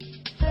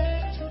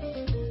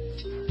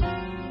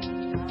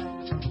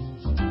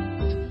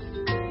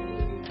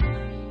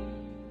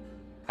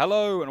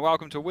Hello and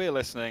welcome to We're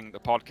Listening, the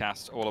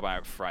podcast all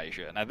about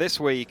Frasier. Now this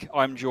week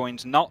I'm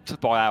joined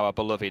not by our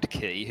beloved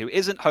Key, who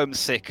isn't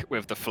homesick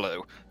with the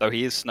flu, though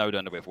he is snowed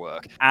under with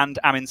work, and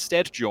am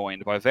instead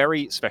joined by a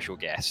very special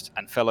guest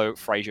and fellow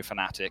Frasier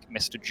fanatic,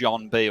 Mr.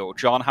 John Beale.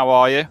 John, how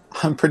are you?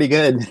 I'm pretty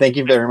good. Thank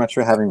you very much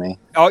for having me.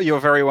 Oh,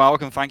 you're very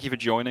welcome. Thank you for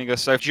joining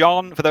us. So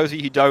John, for those of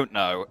you who don't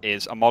know,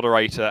 is a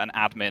moderator and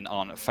admin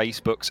on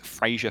Facebook's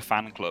Frasier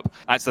Fan Club.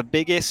 That's the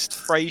biggest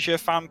Frasier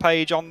fan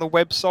page on the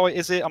website,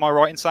 is it? Am I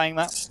right in saying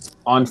that?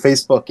 On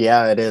Facebook,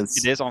 yeah, it is.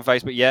 It is on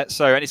Facebook, yeah.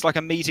 So, and it's like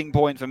a meeting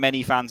point for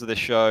many fans of the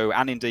show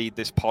and indeed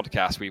this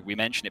podcast. We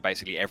mention it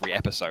basically every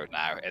episode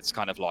now. It's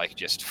kind of like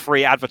just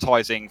free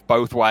advertising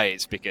both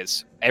ways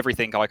because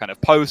everything I kind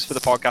of post for the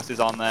podcast is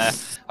on there.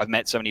 I've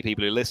met so many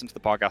people who listen to the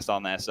podcast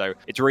on there. So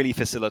it's really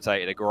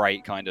facilitated a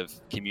great kind of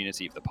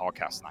community of the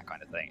podcast and that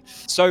kind of thing.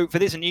 So for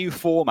this new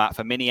format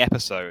for mini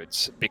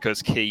episodes,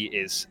 because Key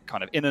is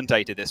kind of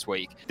inundated this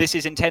week, this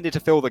is intended to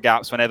fill the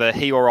gaps whenever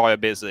he or I are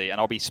busy.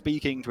 And I'll be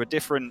speaking to a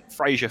different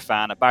Frasier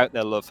fan about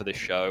their love for the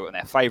show and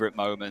their favorite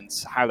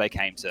moments, how they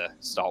came to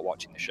start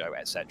watching the show,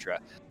 etc.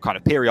 kind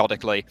of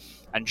periodically.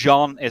 And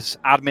John is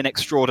admin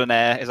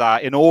extraordinaire, is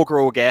our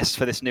inaugural guest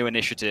for this new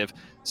initiative.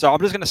 So I'm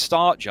just going to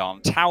start,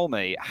 John. Tell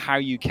me how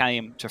you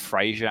came to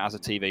Frasier as a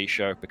TV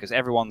show, because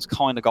everyone's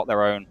kind of got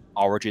their own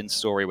origin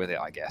story with it,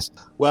 I guess.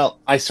 Well,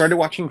 I started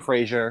watching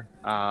Frasier,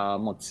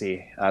 let's see,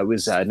 it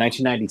was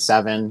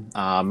 1997.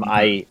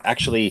 I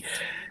actually,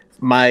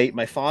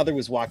 my father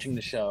was watching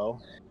the show,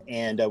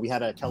 and we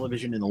had a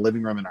television in the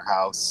living room in our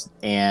house.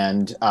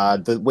 And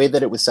the way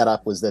that it was set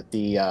up was that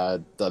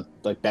the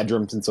like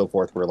bedrooms and so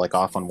forth were like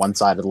off on one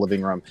side of the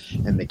living room,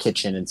 and the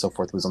kitchen and so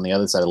forth was on the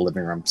other side of the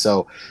living room.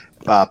 So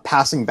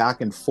passing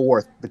back and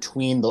forth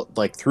between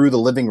through the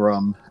living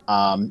room,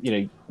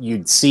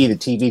 you'd see the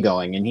TV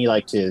going, and he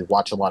liked to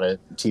watch a lot of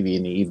TV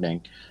in the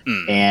evening.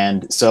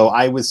 And so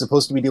I was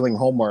supposed to be doing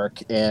homework,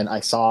 and I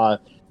saw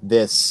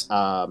this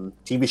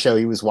TV show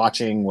he was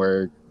watching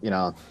where,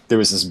 there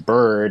was this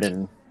bird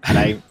and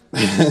I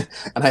and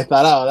I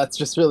thought, oh, that's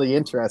just really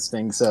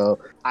interesting. So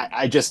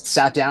I just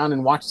sat down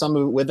and watched some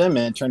of it with him,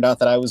 and it turned out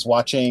that I was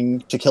watching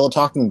To Kill a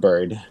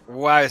Mockingbird.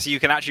 Wow, so you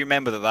can actually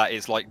remember that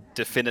is like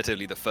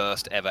definitively the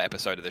first ever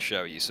episode of the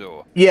show you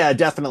saw. Yeah,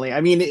 definitely.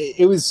 I mean,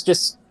 it was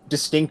just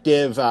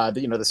distinctive,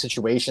 the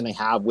situation they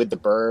have with the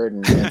bird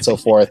and so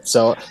forth.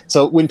 So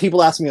when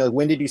people ask me, like,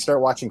 when did you start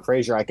watching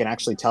Frasier, I can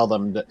actually tell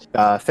them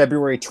that,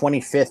 February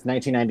 25th,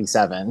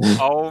 1997.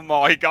 Oh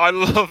my God, I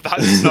love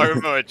that so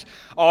much.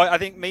 I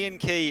think me and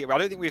Key, I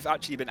don't think we've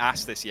actually been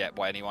asked this yet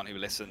by anyone who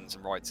listens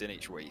and writes in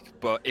each week,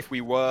 but if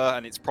we were,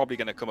 and it's probably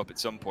going to come up at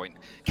some point,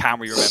 can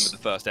we remember the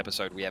first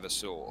episode we ever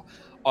saw?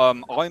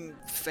 I'm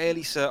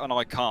fairly certain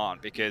I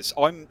can't, because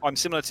I'm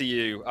similar to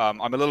you.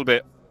 I'm a little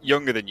bit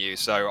younger than you,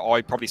 so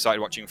I probably started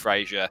watching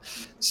Frasier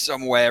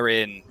somewhere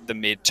in the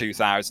mid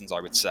 2000s,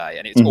 I would say,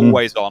 and it's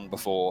always on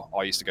before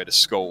I used to go to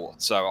school.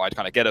 So I'd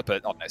kind of get up at,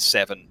 I don't know,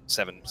 7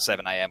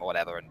 a.m. or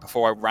whatever, and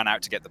before I ran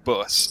out to get the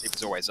bus, it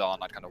was always on.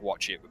 I'd kind of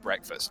watch it with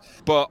breakfast.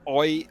 But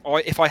I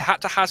if I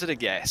had to hazard a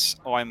guess,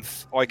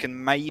 I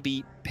can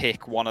maybe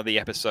pick one of the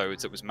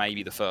episodes that was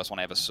maybe the first one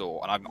I ever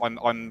saw, and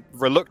I'm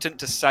reluctant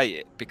to say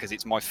it because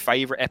it's my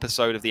favorite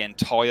episode of the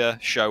entire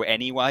show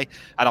anyway,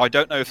 and I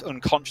don't know if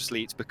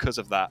unconsciously it's because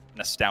of that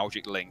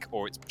nostalgic link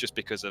or it's just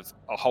because of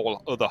a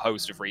whole other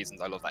host of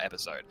reasons I love that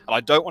episode. And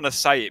I don't want to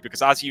say it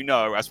because, as you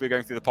know, as we're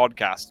going through the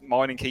podcast,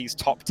 mine and Key's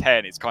top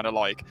 10 is kind of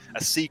like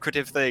a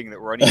secretive thing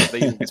that we're only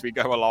revealing as we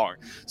go along.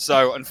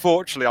 So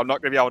unfortunately I'm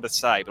not going to be able to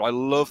say, but I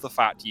love the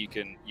fact you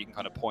can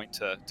kind of point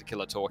to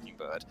Kill a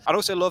Mockingbird. I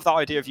also love that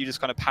idea of you just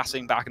kind of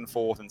passing back and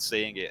forth and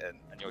seeing it and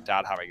your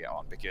dad having it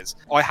on, because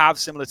I have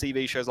similar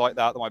TV shows like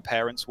that my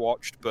parents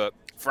watched, but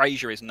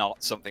Frasier is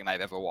not something they've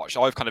ever watched.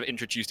 I've kind of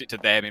introduced it to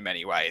them in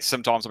many ways.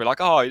 Sometimes I'll be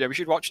like, oh, we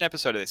should watch an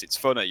episode of this. It's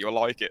funny. You'll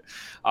like it.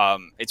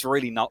 It's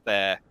really not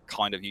their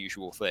kind of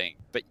usual thing.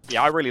 But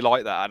yeah, I really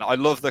like that. And I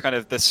love the kind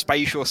of the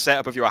spatial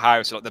setup of your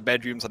house, like the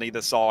bedrooms on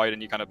either side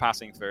and you're kind of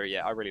passing through.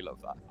 Yeah, I really love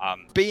that.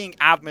 Being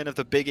admin of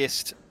the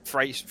biggest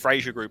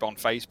Frasier group on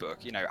Facebook,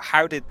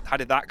 how did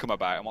that come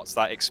about, and what's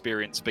that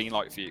experience been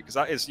like for you? Because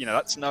that is,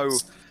 that's no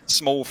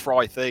small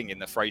fry thing in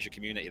the Frasier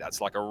community. That's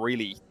like a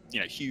really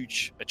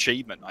huge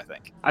achievement, I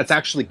think. It's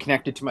actually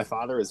connected to my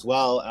father as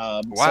well.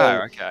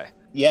 Wow. Okay.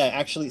 Yeah,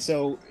 actually,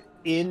 so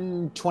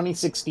in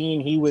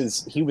 2016 he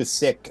was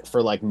sick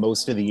for like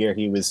most of the year.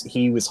 He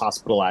was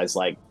hospitalized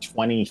like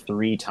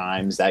 23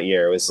 times that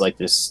year. It was like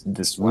this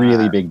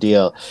really big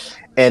deal,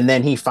 and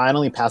then he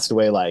finally passed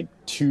away like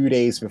 2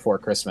 days before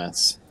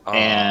Christmas.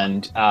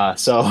 And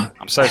so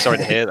I'm so sorry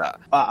to hear that.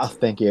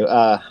 Thank you.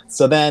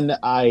 So then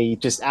I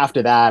just,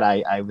 after that,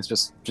 I was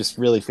just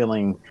really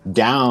feeling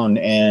down,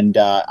 and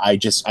I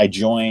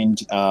joined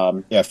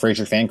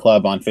Frasier Fan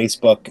Club on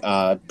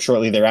Facebook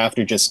shortly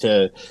thereafter, just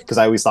because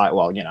I always thought,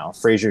 well,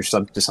 Frasier's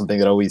just something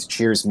that always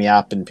cheers me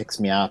up and picks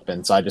me up,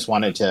 and so I just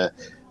wanted to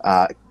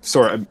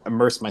sort of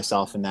immerse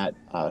myself in that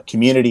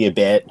community a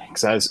bit,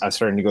 because I was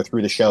starting to go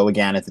through the show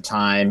again at the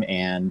time,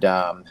 and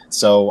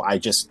so I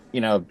just,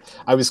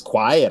 I was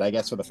quiet, I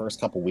guess, for the first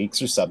couple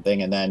weeks or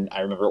something, and then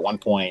I remember at one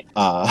point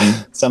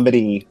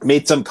somebody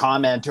made some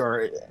comment,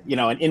 or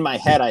and in my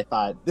head I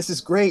thought, this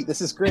is great,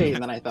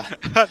 and then I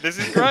thought, this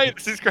is great.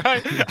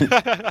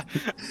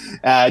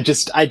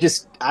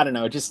 I don't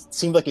know, it just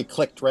seemed like it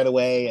clicked right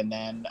away, and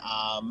then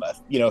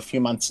a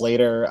few months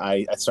later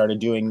I started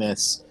doing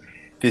this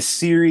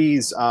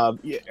series. Are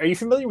you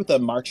familiar with the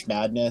March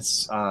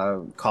Madness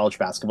college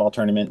basketball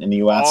tournament in the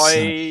US?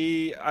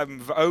 I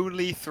am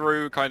only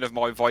through kind of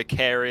my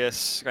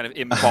vicarious kind of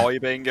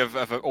imbibing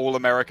of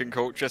all-American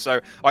culture.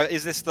 So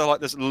is this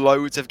there's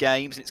loads of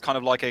games? It's kind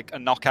of like a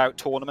knockout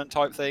tournament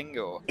type thing,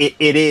 or it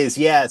is,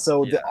 yeah.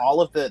 So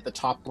all of the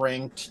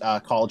top-ranked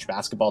college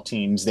basketball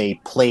teams, they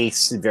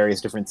place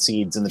various different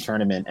seeds in the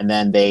tournament, and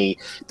then they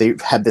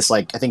have this,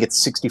 I think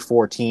it's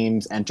 64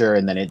 teams enter,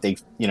 and then they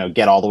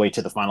get all the way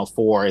to the Final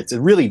Four. It's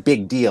a really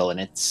big deal, and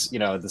it's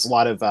there's a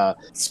lot of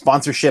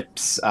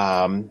sponsorships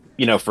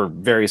for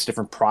various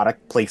different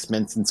product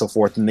placements and so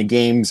forth, and the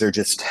games are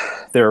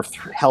they're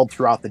held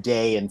throughout the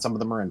day, and some of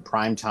them are in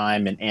prime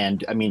time,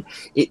 and I mean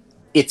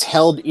it's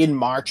held in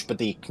March, but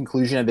the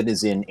conclusion of it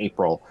is in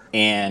April.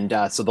 And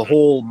so the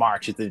whole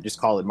March, they just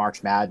call it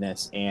March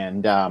Madness.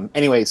 And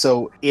anyway,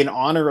 so in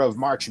honor of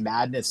March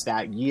Madness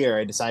that year,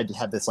 I decided to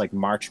have this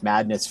March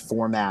Madness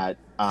format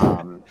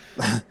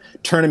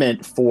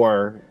tournament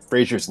for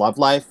Frasier's Love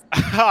Life.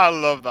 I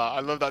love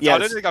that. Yes. I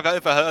don't think I've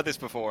ever heard this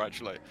before,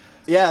 actually.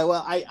 Yeah,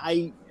 well,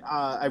 I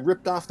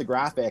ripped off the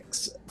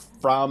graphics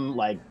from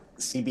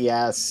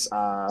CBS,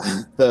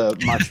 the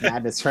March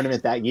Madness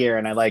tournament that year,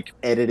 and I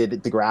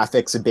edited the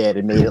graphics a bit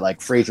and made it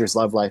Frasier's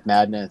Love Life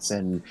Madness,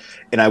 and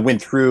I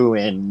went through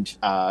and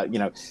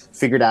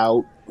figured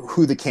out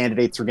who the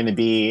candidates were going to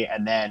be,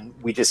 and then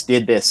we just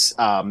did this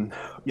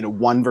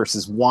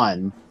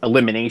 1-versus-1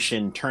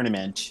 elimination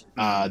tournament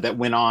that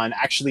went on.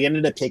 Actually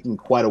ended up taking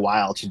quite a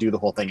while to do the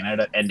whole thing, and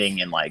ended up ending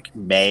in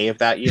May of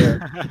that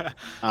year.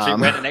 So it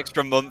went an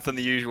extra month than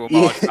the usual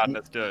March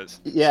Madness does.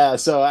 Yeah,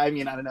 so I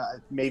mean, I don't know,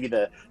 maybe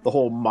the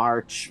whole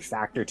March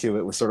factor to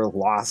it was sort of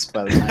lost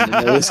by the time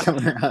it was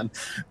coming around.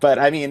 But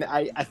I mean,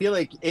 I feel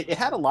like it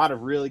had a lot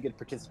of really good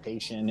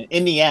participation.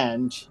 In the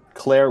end,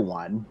 Claire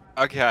won.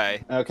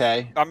 Okay.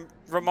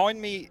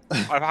 Remind me,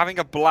 I'm having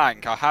a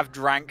blank. I have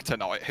drank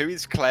tonight. Who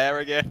is Claire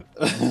again?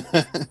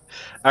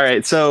 All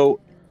right, so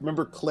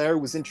remember, Claire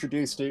was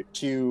introduced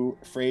to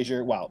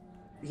Frasier. Well,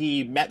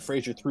 he met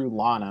Frasier through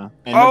Lana.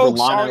 And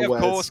Lana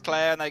of course,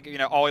 Claire, and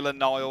Island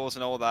Niles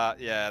and all that.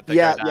 Yeah,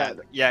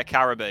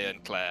 Caribbean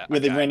Claire. Where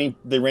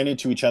they ran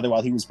into each other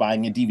while he was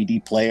buying a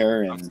DVD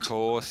player. And... Of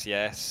course,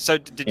 yes. So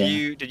did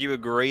you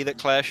agree that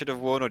Claire should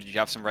have won, or did you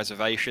have some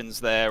reservations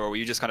there, or were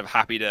you just kind of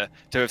happy to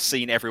have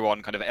seen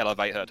everyone kind of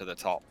elevate her to the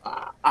top?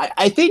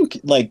 I think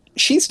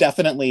she's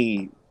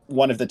definitely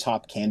one of the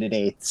top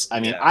candidates.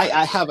 I mean,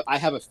 I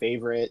have a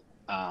favorite.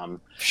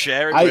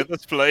 Share it with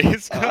us,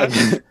 please.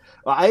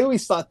 I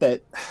always thought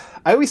that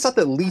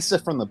Lisa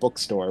from the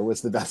bookstore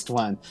was the best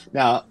one.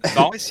 Now,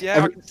 nice,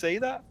 yeah, I can see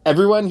that.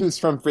 Everyone who's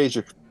from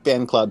Frasier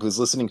Fan Club who's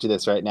listening to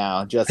this right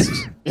now, just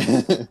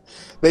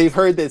they've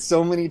heard this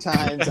so many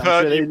times.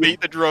 I'm sure you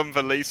beat the drum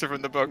for Lisa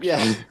from the bookstore.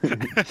 Yeah,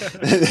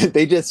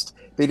 they just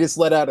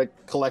let out a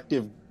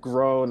collective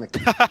groan.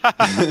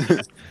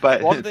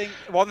 But one thing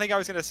I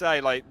was going to say,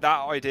 that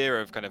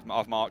idea of kind of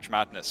March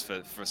Madness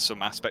for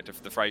some aspect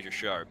of the Frasier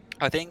show,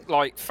 I think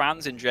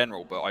fans in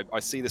general, but I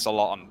see this a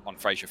lot on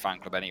Frasier Fan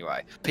Club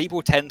anyway,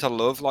 people tend to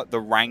love the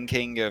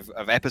ranking of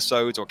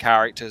episodes or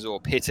characters, or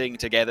pitting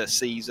together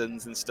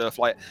seasons and stuff.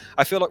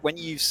 I feel like when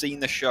you've seen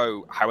the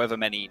show however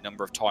many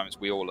number of times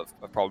we all have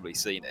probably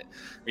seen it,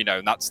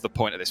 and that's the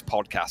point of this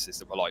podcast, is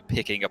that we're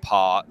picking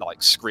apart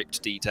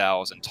script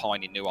details and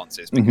tiny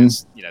nuances,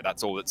 because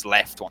that's all that's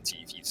left once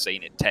you've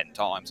seen it 10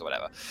 times or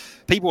whatever.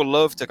 People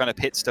love to kind of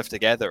pit stuff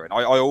together, and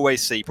I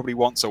always see, probably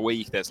once a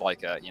week, there's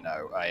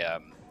a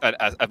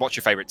what's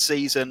your favorite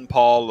season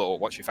poll, or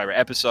what's your favorite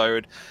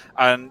episode.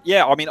 And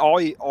yeah, I mean,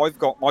 I've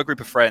got my group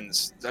of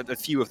friends, a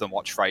few of them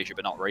watch Frasier,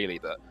 but not really.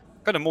 But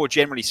kind of more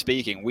generally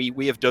speaking,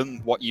 we have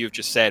done what you've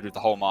just said with the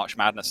whole March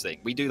Madness thing.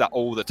 We do that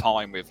all the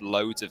time with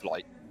loads of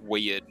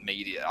weird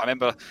media. I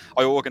remember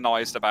I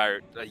organised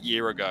about a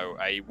year ago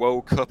a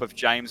World Cup of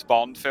James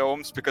Bond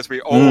films, because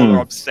we all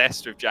are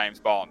obsessed with James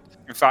Bond.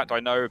 In fact, I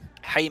know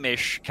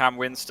Hamish Cam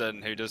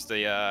Winston, who does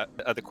the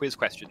quiz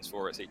questions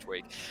for us each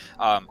week.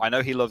 I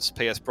know he loves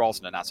Pierce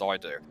Brosnan, as I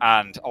do,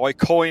 and I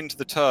coined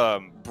the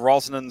term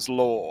Brosnan's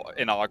Law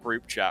in our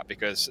group chat,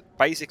 because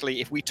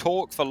basically, if we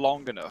talk for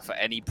long enough at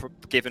any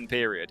given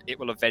period, it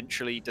will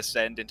eventually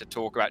descend into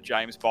talk about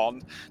James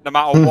Bond. No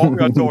matter what we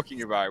are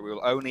talking about, we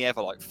will only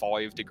ever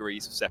 5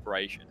 degrees of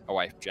separation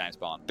away from James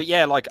Bond. But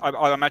yeah,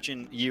 I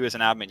imagine you as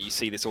an admin, you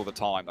see this all the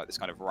time, this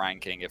kind of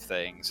ranking of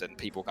things and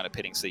people kind of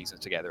pitting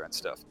seasons together and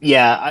stuff.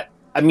 Yeah,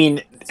 I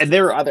mean, and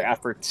there are other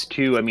efforts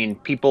too. I mean,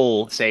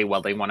 people say,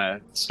 well, they want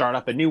to start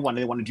up a new one.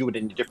 They want to do it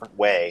in a different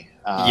way.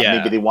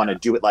 Maybe they want to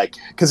do it like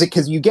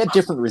because you get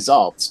different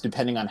results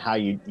depending on how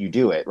you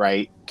do it,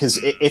 right? Because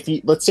if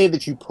you let's say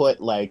that you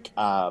put like,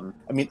 I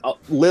mean,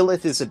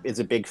 Lilith is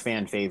a big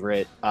fan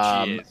favorite. She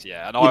is,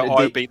 yeah, and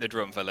I beat the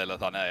drum for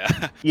Lilith. I know.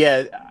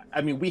 Yeah,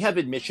 I mean, we have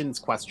admissions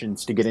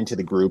questions to get into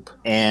the group,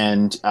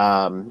 and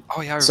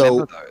oh yeah, I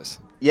remember those.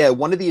 Yeah,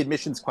 one of the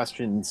admissions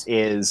questions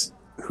is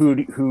who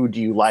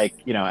do you like,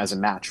 you know, as a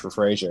match for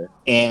Frasier?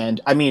 And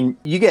I mean,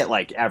 you get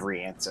like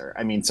every answer.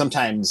 I mean,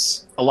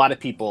 sometimes a lot of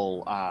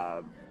people,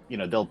 you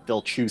know,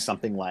 they'll choose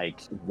something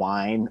like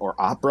wine or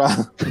opera.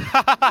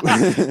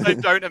 They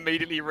don't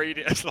immediately read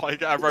it as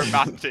like a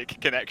romantic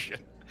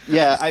connection.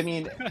 Yeah, I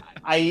mean,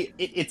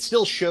 it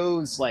still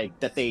shows like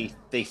that they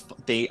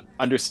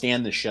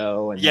understand the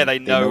show and yeah, they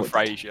know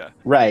Frasier,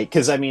 right?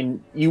 Because I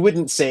mean, you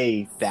wouldn't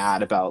say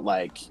that about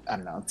like I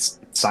don't know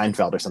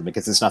Seinfeld or something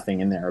because there's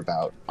nothing in there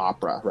about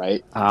opera,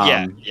 right?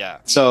 Yeah.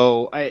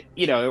 So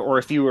you know, or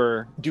if you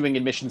were doing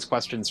admissions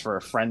questions for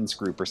a friends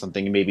group or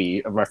something,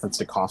 maybe a reference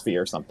to coffee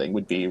or something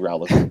would be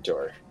relevant.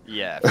 Or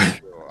yeah, for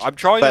sure. I'm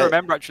trying to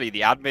remember actually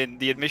the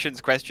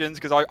admissions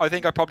questions because I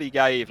think I probably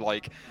gave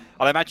like.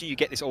 I imagine you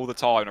get this all the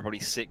time, and I'm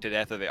probably sick to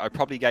death of it. I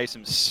probably gave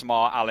some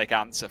smart aleck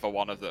answer for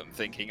one of them,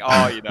 thinking,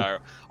 oh, you know,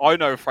 I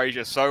know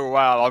Frasier so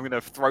well, I'm going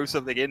to throw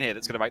something in here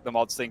that's going to make the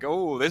mods think,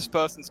 oh, this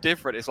person's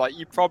different. It's like,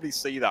 you probably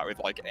see that with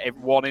like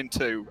 1 in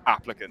 2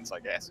 applicants, I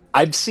guess.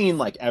 I've seen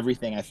like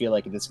everything, I feel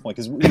like, at this point,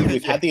 because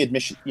we've had the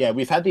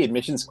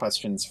admissions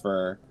questions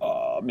for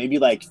maybe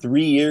like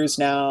 3 years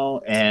now,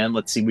 and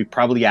let's see, we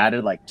probably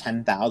added like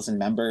 10,000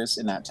 members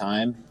in that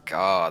time.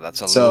 God,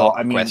 that's a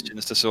lot of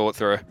questions to sort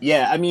through.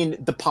 Yeah, I mean,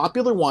 the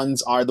popular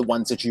ones are the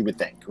ones that you would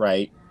think,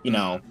 right? You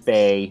know,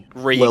 Faye,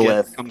 Regan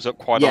Lilith comes up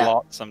quite a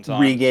lot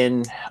sometimes.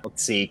 Regan,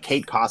 let's see,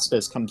 Kate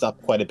Costas comes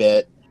up quite a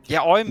bit.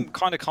 Yeah, I'm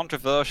kind of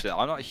controversial.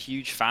 I'm not a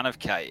huge fan of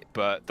Kate,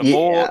 but the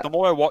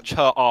more I watch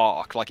her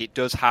arc, like it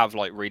does have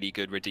like really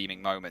good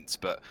redeeming moments.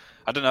 But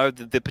I don't know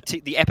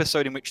the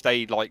episode in which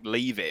they like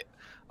leave it.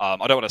 I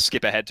don't want to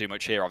skip ahead too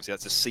much here. Obviously,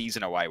 that's a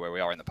season away where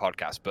we are in the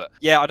podcast. But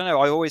yeah, I don't know.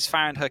 I always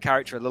found her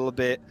character a little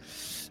bit.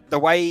 The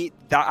way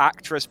that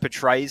actress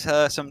portrays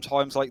her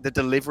sometimes, like the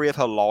delivery of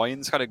her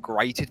lines, kind of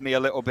grated me a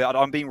little bit.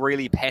 I'm being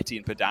really petty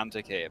and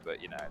pedantic here,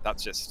 but you know,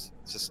 that's just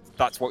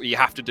that's what you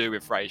have to do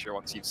with Frasier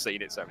once you've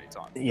seen it so many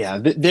times. Yeah,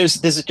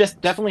 there's just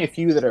definitely a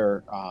few that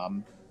are.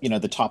 You know,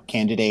 the top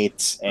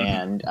candidates,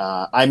 and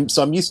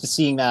I'm used to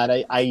seeing that.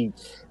 I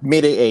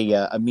made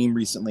a meme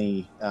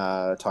recently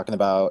talking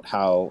about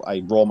how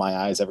I roll my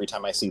eyes every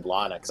time I see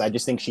Lana because I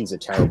just think she's a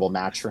terrible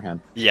match for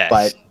him. Yes,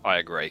 but I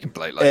agree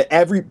completely.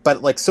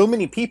 But like so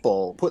many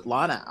people put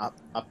Lana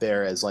up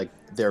there as like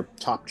their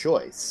top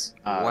choice.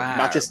 Wow.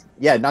 Not just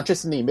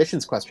in the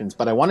admissions questions,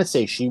 but I want to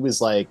say she was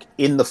like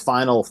in the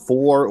final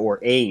 4 or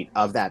 8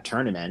 of that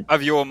tournament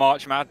of your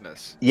March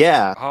Madness.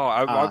 Yeah. Oh,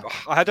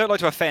 I don't like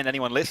to offend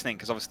anyone listening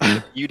because obviously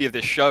the beauty of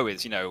this show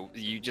is, you know,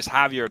 you just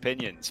have your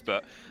opinions,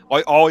 but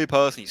I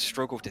personally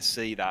struggle to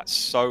see that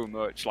so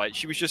much. Like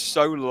she was just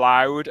so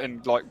loud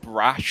and like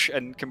brash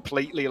and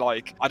completely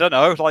like I don't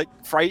know, like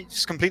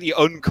just completely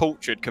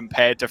uncultured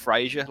compared to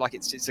Frasier. Like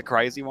it's a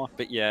crazy one.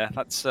 But yeah,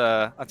 that's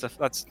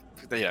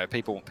you know,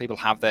 people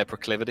have their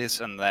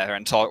proclivities and they're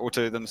entitled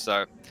to them.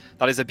 So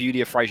that is the beauty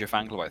of Frasier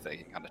Fan Club, I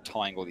think, kind of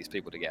tying all these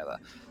people together.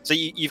 So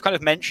you've kind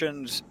of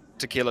mentioned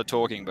To Kill a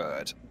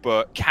Talkingbird,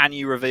 but can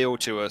you reveal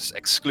to us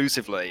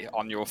exclusively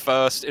on your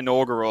first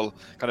inaugural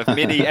kind of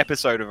mini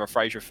episode of a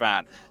Frasier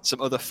Fan some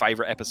other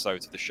favorite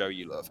episodes of the show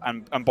you love?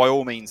 And by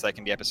all means, they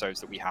can be episodes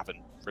that we haven't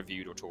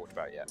reviewed or talked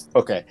about yet.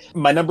 Okay,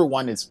 my number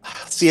one is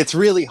it's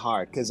really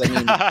hard because I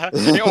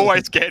mean it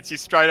always gets you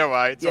straight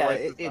away.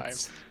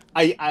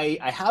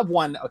 I have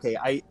one. Okay,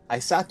 I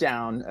sat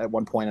down at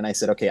one point and I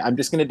said, okay, I'm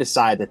just going to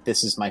decide that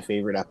this is my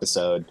favorite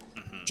episode,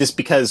 just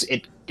because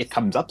it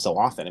comes up so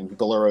often and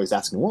people are always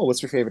asking, "Whoa,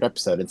 what's your favorite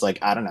episode?" It's like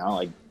I don't know,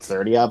 like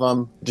 30 of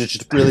them. It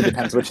just really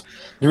depends which.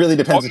 It really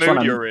depends which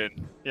one you're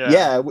in.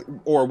 Yeah,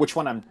 or which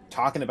one I'm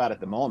talking about at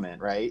the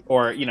moment, right?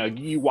 Or you know,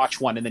 you watch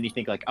one and then you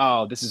think like,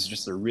 "Oh, this is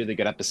just a really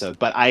good episode."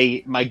 But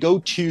my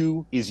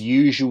go-to is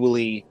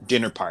usually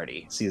Dinner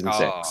Party season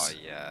 6. Oh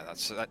yeah,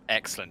 that's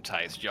excellent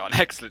taste, John.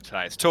 Excellent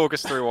taste. Talk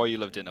us through why you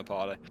love Dinner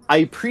Party. I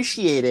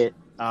appreciate it.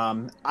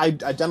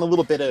 I've done a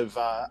little bit of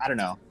I don't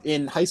know.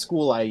 In high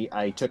school,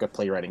 I took a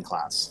playwriting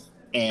class,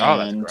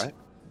 and that's great.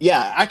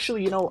 Yeah,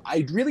 actually, you know,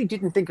 I really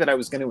didn't think that I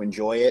was going to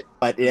enjoy it,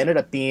 but it ended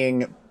up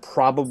being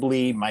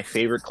probably my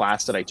favorite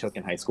class that I took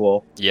in high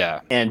school. Yeah,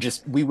 and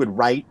just we would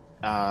write.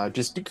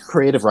 Just do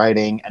creative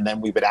writing, and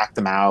then we would act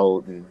them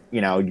out, and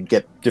you know, you'd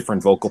get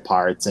different vocal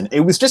parts, and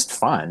it was just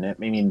fun. I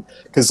mean,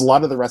 because a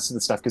lot of the rest of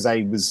the stuff, because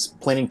I was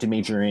planning to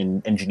major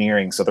in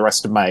engineering, so the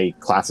rest of my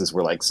classes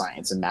were like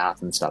science and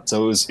math and stuff.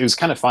 So it was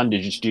kind of fun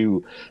to just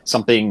do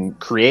something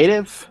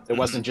creative. It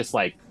wasn't just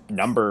like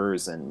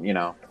numbers and you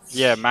know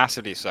Yeah,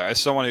 massively so. As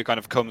someone who kind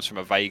of comes from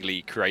a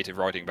vaguely creative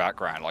writing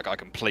background, like I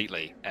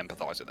completely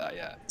empathize with that.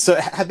 Yeah. So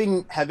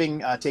having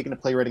taken a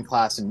playwriting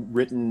class and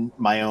written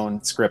my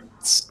own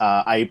scripts,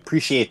 I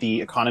appreciate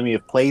the economy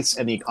of place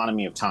and the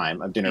economy of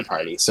time of Dinner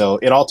Party. So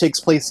it all takes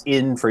place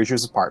in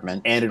Frasier's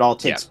apartment, and it all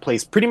takes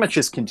place pretty much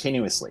just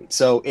continuously.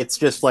 So it's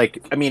just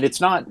like, I mean,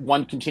 it's not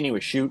one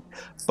continuous shoot,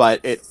 but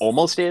it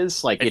almost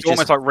is. Like it's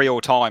almost like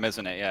real time,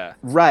 isn't it? Yeah.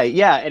 Right.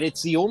 Yeah, and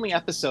it's the only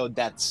episode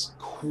that's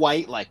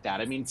quite like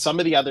that. I mean, some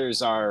of the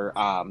others are,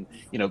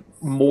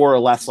 more or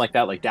less like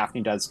that. Like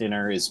Daphne Does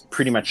Dinner is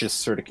pretty much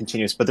just sort of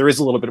continuous, but there is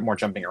a little bit more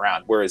jumping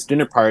around. Whereas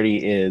Dinner Party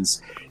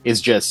is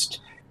just,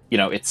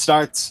 it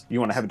starts, you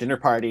want to have a dinner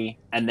party,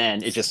 and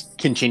then it just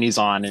continues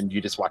on, and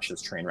you just watch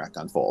this train wreck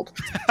unfold.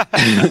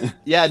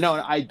 Yeah. No,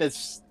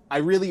 I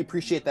really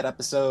appreciate that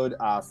episode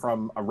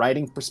from a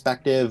writing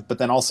perspective, but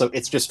then also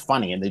it's just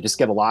funny, and they just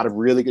get a lot of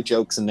really good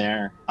jokes in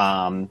there.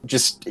 I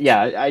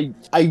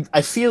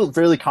feel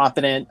really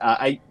confident.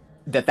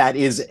 That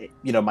is,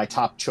 my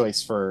top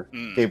choice for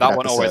favorite that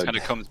one episode. always kind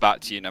of comes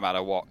back to you no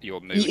matter what your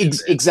mood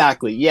is.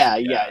 Exactly.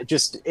 Yeah.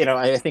 Just,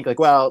 I think like,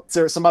 well,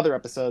 there are some other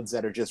episodes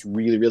that are just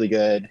really, really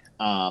good.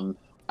 And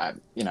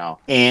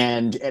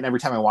every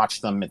time I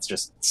watch them, it's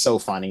just so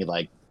funny.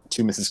 Like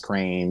Two Mrs.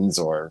 Cranes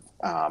or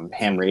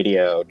Ham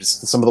Radio,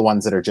 just some of the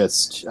ones that are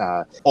just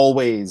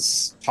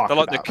always talked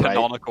about. They're like the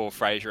canonical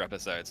Frasier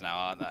episodes now,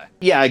 aren't they?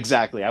 Yeah,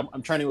 exactly.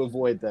 I'm trying to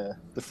avoid the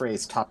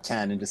phrase top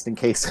 10, and just in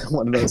case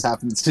one of those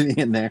happens to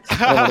be in there,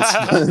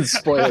 I don't want to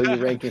spoil your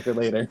ranking for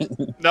later.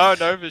 No,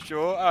 for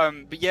sure.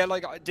 But yeah,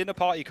 like Dinner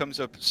Party comes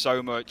up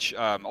so much.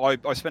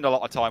 I spend a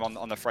lot of time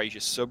on the Frasier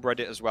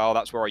subreddit as well.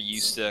 That's where I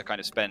used to kind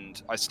of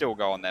spend. I still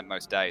go on there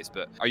most days,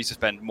 but I used to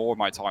spend more of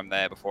my time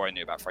there before I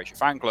knew about Frasier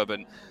Fan Club,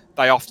 and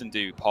they often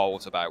do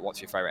polls about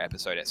what's your favorite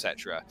episode,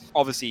 etc.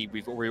 Obviously,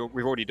 we've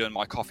already done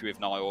my Coffee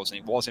with Niles, and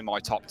it was in my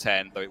top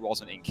 10, though it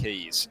wasn't in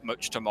Key's,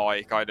 much to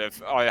my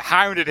I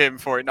hounded him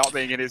for it not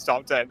being in his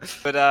top 10.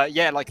 But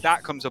like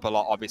that comes up a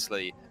lot,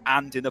 obviously,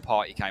 and Dinner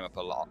Party came up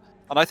a lot.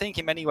 And I think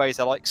in many ways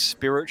they're like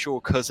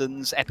spiritual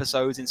cousins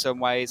episodes in some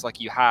ways.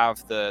 Like you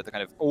have the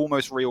kind of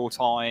almost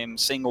real-time,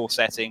 single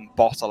setting,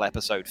 bottle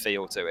episode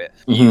feel to it.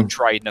 Mm-hmm. You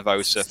trade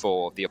Nervosa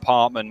for The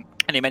Apartment.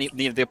 And in many,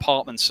 The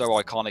Apartment's so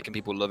iconic and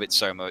people love it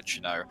so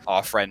much.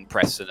 Our friend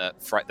Preston at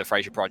the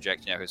Frasier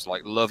Project, who's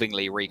like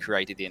lovingly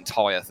recreated the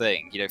entire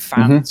thing.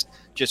 Fans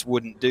just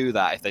wouldn't do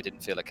that if they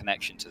didn't feel a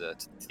connection to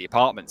the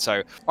Apartment.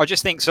 So I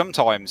just think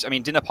sometimes,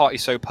 Dinner Party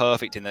is so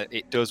perfect in that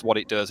it does what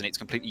it does and it's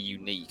completely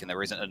unique, and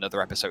there isn't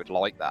another episode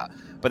like that.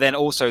 But then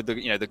also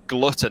the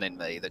glutton in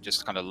me that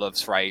just kind of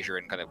loves Frasier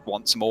and kind of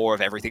wants more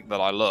of everything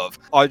that I love.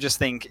 I just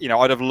think,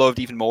 I'd have loved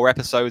even more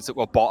episodes that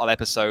were bottle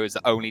episodes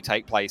that only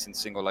take place in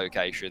single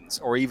locations,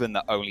 or even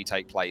that only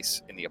take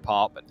place in the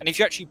Apartment. And if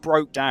you actually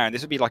broke down,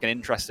 this would be like an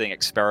interesting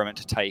experiment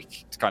to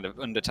kind of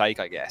undertake,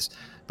 I guess.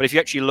 But if you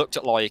actually looked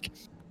at like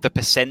the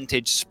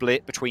percentage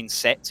split between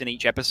sets in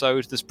each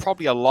episode, there's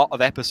probably a lot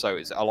of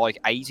episodes that are like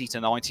 80 to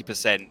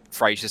 90%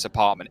 Frasier's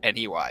Apartment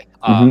anyway.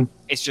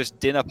 It's just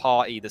Dinner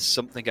Party, there's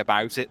something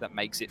about it that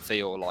makes it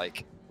feel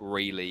like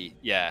really,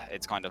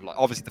 it's kind of like,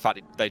 obviously the fact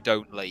that they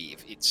don't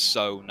leave, it's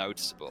so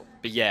noticeable.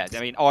 But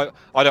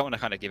I don't want to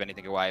kind of give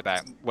anything away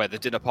about whether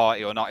Dinner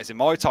Party or not is in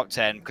my top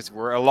 10, because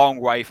we're a long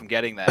way from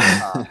getting there.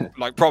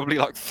 Like probably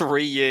like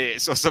 3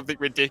 years or something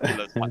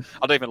ridiculous. Like,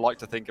 I don't even like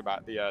to think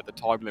about the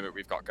time limit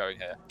we've got going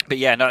here. But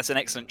no, it's an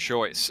excellent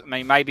choice.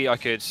 Maybe I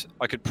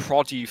could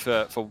prod you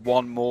for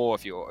one more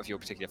of your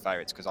particular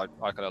favorites, because I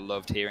kind of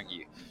loved hearing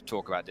you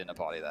talk about Dinner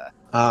Party there.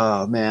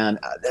 Oh man,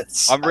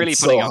 I'm really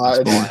putting so up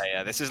hard. the spot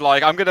here. This is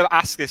like, I'm going to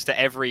ask this to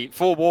every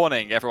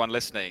forewarning, everyone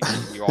listening.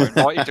 You are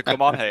invited to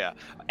come on here.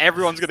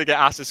 Everyone's going to get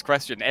asked this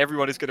question.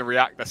 Everyone is going to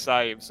react the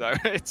same. So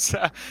it's,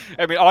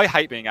 I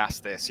hate being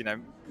asked this.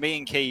 Me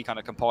and Key kind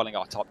of compiling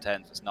our top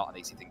 10s is not an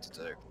easy thing to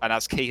do. And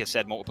as Key has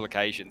said multiple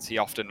occasions, he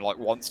often like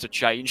wants to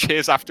change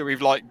his after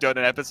we've like done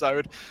an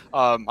episode.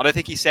 And I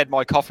think he said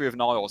my Coffee with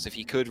Niles, if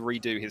he could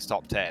redo his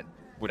top 10,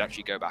 would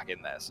actually go back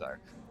in there. So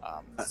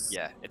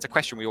it's a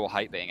question we all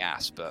hate being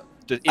asked, but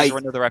is there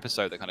another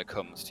episode that kind of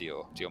comes to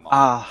your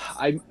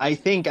mind? I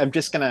think I'm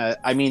just gonna,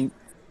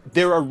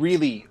 there are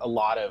really a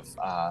lot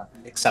of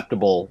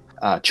acceptable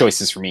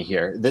choices for me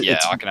here.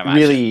 I can imagine.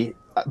 Really,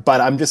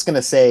 but I'm just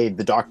gonna say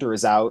The Doctor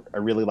Is Out. I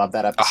really love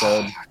that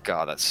episode. Oh,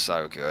 God, that's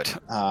so good.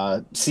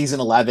 Season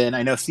 11.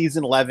 I know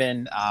season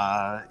 11,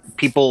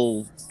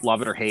 people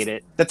love it or hate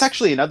it. That's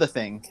actually another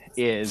thing,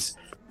 is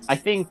I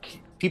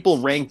think people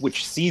rank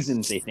which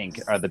seasons they think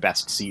are the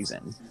best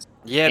season.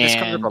 Yeah, this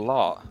comes up a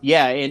lot.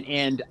 Yeah,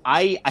 and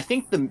I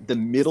think the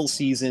middle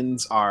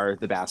seasons are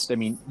the best.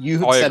 You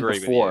have said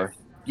before.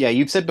 Yeah,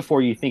 you've said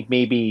before you think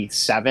maybe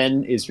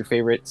 7 is your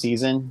favorite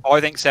season. I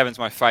think 7's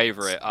my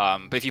favorite.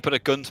 But if you put a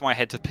gun to my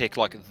head to pick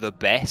like the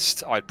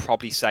best, I'd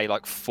probably say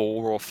like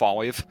 4 or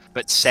 5.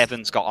 But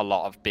 7's got a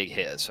lot of big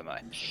hitters for me.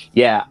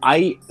 Yeah,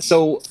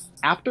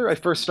 after I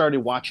first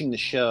started watching the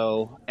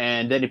show,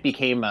 and then it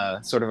became a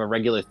sort of a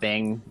regular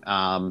thing.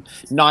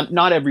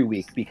 Not every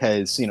week,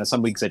 because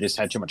some weeks I just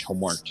had too much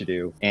homework to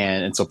do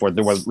and so forth.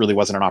 There really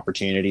wasn't an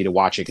opportunity to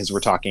watch it, because we're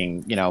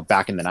talking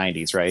back in the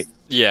 90s, right?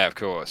 Yeah, of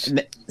course.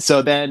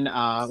 So then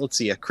let's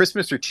see, a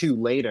Christmas or two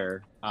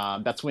later,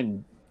 that's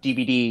when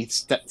DVD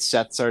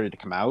sets started to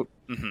come out.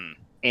 Mm-hmm.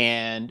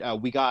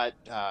 And we got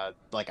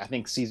I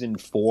think season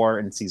 4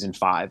 and season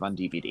 5 on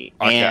DVD.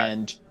 Okay.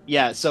 And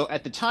yeah, so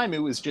at the time it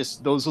was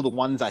just those were the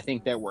ones I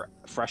think that were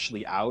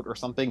freshly out or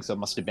something. So it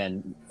must have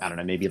been, I don't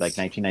know, maybe like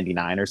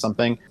 1999 or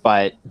something.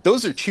 But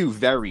those are two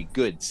very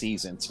good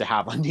seasons to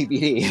have on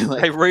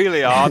DVD. They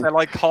really are. They're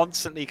like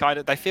constantly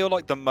they feel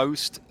like the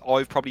most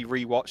I've probably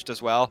rewatched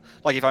as well.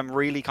 Like if I'm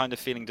really kind of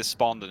feeling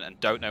despondent and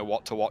don't know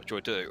what to watch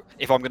or do,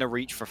 if I'm going to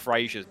reach for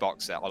Frasier's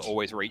box set, I'll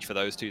always reach for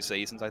those 2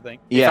 seasons, I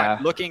think. In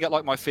fact, looking at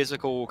like my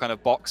physical kind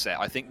of box set,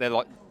 I think they're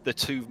like the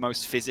 2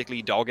 most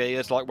physically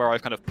dog-eared, like where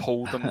I've kind of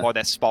pulled them by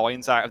their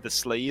spines out of the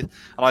sleeve,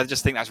 and I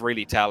just think that's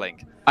really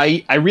telling.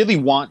 I really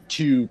want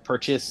to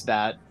purchase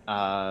that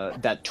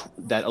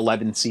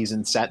 11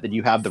 season set that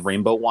you have, the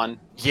rainbow one.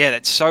 Yeah,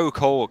 that's so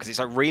cool, because it's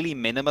like really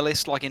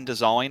minimalist, like in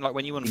design. Like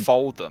when you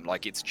unfold them,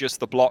 like it's just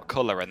the block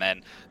color and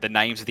then the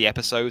names of the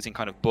episodes in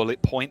kind of bullet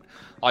point.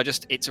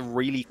 It's a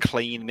really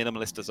clean,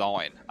 minimalist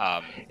design.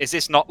 Is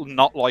this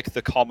not like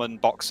the common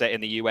box set in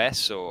the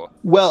US, or?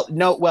 Well,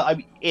 no. Well, I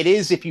mean, it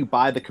is if you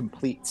buy the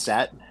complete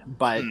set,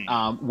 but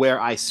where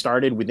I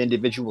started with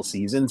individual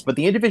seasons. But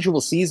the individual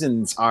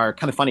seasons are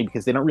kind of funny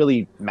because they don't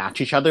really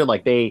match each other.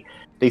 Like they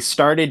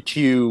started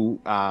to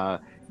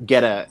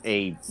get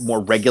a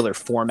more regular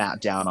format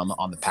down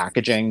on the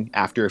packaging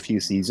after a few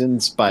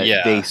seasons, but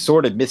they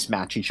sort of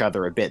mismatch each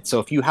other a bit.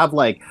 So if you have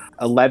like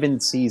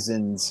 11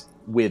 seasons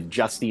with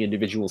just the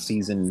individual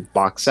season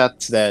box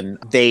sets, then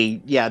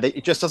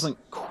it just doesn't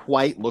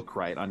quite look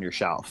right on your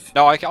shelf.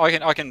 No, I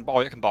can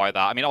buy that.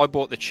 I mean, I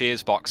bought the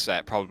Cheers box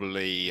set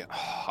probably,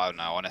 I don't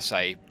know, I want to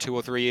say 2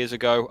 or 3 years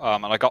ago,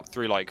 and I got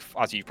through, like,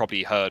 as you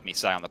probably heard me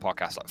say on the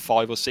podcast, like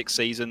 5 or 6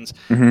 seasons,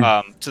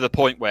 to the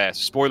point where,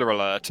 spoiler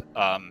alert,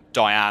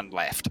 Diane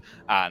left,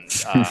 and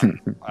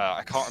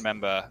I can't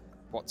remember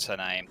what's her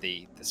name,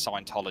 the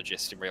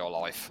Scientologist in real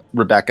life.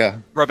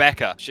 Rebecca.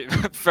 She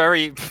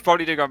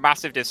probably doing a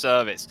massive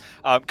disservice.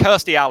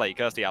 Kirstie Alley.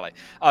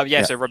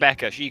 So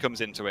Rebecca, she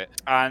comes into it,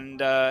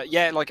 and I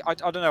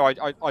don't know.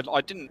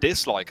 I didn't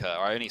dislike her.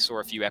 I only saw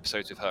a few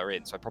episodes of her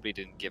in, so I probably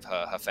didn't give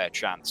her her fair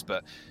chance.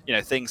 But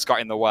things got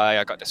in the way.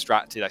 I got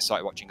distracted. I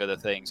started watching other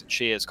things, and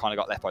Cheers kind of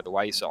got left by the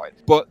wayside.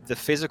 But the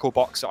physical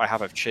box that I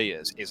have of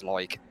Cheers is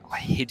like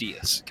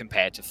hideous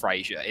compared to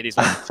Frasier. It is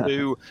like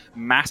two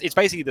it's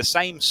basically the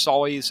same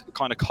size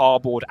kind of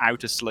cardboard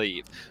outer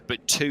sleeve,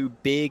 but 2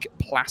 big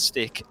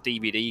plastic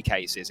DVD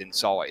cases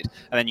inside,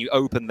 and then you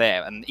open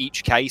there and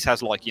each case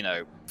has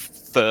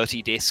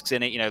 30 discs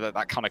in it,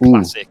 that kind of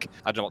classic.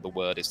 I don't know what the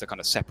word is, they're kind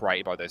of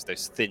separated by those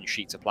thin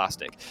sheets of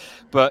plastic.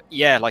 But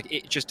yeah,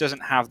 it just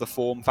doesn't have the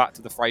form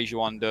factor the Frasier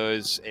one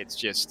does. It's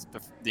just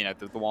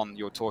the one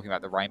you're talking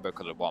about, the rainbow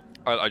colored one.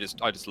 I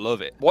just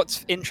love it.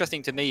 What's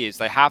interesting to me is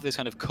they have this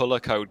kind of color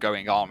code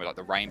going on with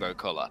the rainbow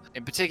color.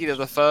 In particular,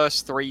 the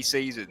first 3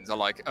 seasons are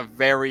like a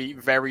very,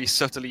 very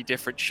subtly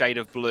different shade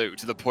of blue,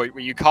 to the point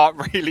where you can't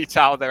really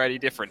tell they're any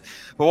different.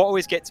 But what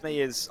always gets me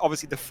is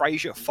obviously the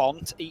Frasier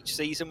font each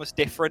season was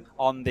different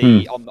on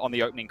the on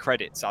the opening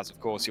credits, as of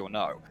course you'll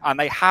know, and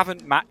they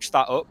haven't matched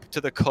that up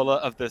to the color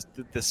of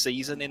the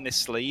season in this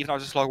sleeve. And I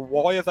was just like,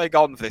 why have they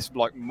gone for this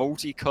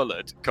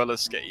multicolored color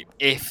scheme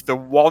if the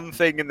one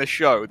thing in the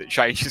show that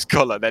changes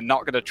color they're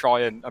not going to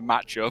try and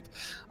match up?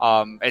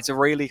 It's a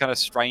really kind of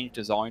strange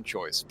design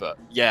choice, but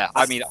yeah,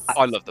 I mean,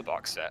 I love the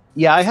box set.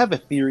 Yeah, I have a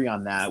theory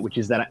on that, which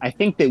is that I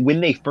think that when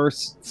they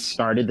first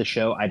started the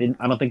show, I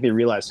don't think they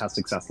realized how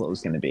successful it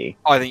was going to be.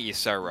 I think you're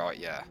so right.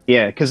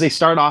 Yeah, because they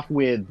start off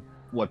with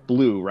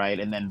blue, right,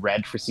 and then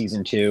red for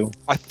season 2.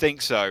 I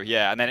think so,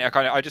 yeah. And then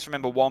I just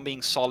remember one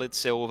being solid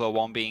silver,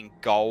 one being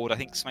gold. I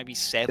think maybe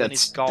 7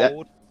 is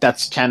gold.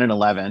 That's 10 and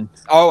 11.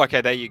 Oh, okay,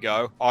 there you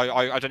go.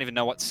 I don't even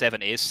know what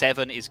 7 is.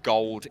 7 is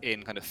gold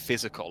in kind of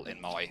physical in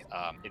my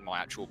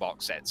actual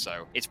box set,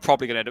 so it's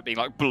probably going to end up being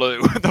like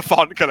blue. The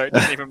font color, it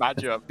doesn't even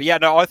match up. But yeah,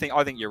 no, I think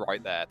you're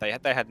right there.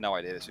 They had no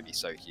idea this would be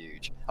so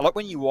huge. I like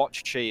when you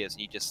watch Cheers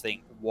and you just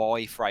think,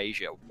 why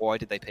Frasier? Why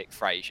did they pick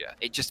Frasier?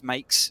 It just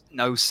makes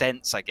no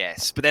sense, I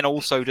guess. But then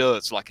also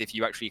does, like, if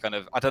you actually kind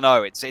of, I don't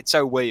know, it's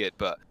so weird,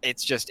 but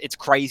it's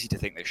crazy to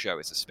think this show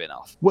is a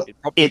spin-off. Well,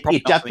 it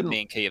definitely,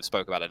 me and Key have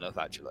spoke about enough,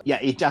 actually. Yeah,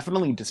 it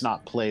definitely does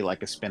not play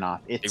like a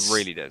spin-off. It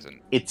really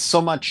doesn't. It's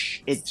so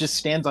much, it just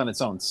stands on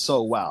its own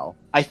so well.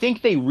 I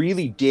think they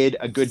really did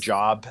a good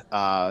job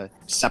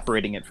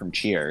separating it from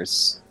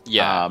Cheers.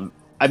 Yeah.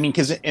 I mean,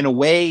 because in a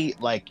way,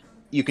 like,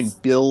 you can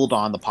build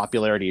on the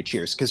popularity of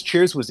Cheers, because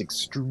Cheers was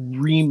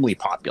extremely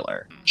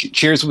popular.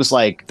 Cheers was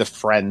like the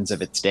Friends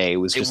of its day. It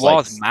was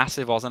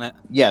massive, wasn't it?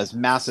 Yeah, it was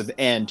massive.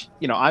 And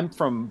I'm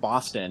from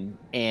Boston,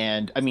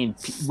 and I mean,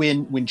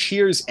 when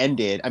Cheers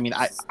ended, I mean,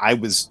 I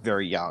was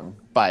very young,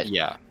 but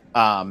yeah,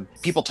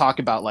 People talk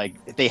about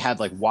like they had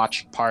like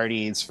watch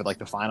parties for like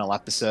the final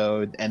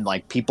episode, and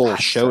like people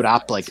That's showed so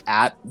up nice. like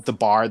at the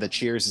bar that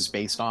Cheers is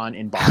based on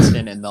in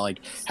Boston, and they like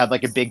had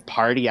like a big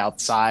party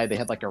outside. They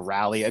had like a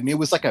rally. I mean, it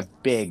was like a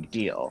big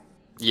deal.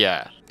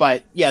 Yeah.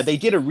 But yeah, they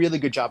did a really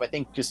good job. I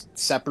think just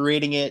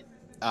separating it,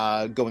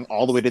 going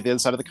all the way to the other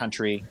side of the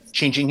country,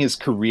 changing his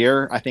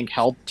career, I think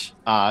helped.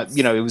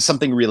 It was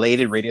something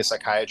related, radio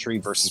psychiatry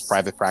versus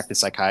private practice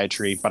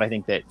psychiatry. But I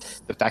think that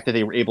the fact that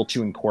they were able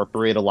to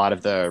incorporate a lot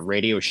of the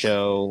radio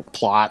show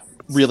plot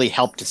really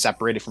helped to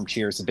separate it from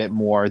Cheers a bit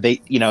more.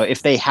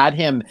 If they had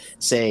him,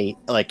 say,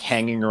 like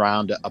hanging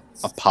around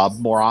a pub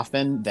more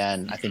often,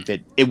 then I think that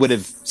it would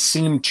have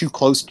seemed too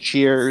close to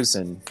Cheers.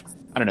 And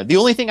I don't know. The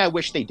only thing I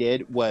wish they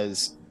did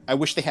was I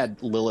wish they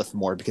had Lilith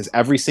more, because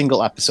every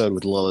single episode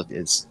with Lilith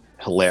is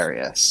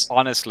hilarious.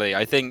 Honestly,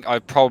 I think I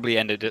probably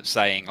ended up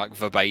saying like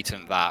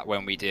verbatim that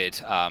when we did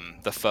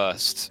the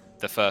first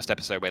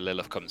episode where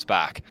Lilith comes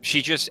back.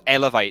 She just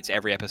elevates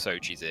every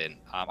episode she's in.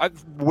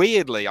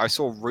 Weirdly, I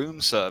saw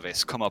Room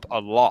Service come up a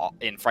lot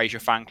in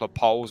Frasier fan club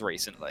polls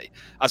recently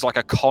as like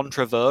a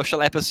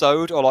controversial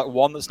episode, or like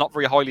one that's not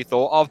very highly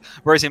thought of.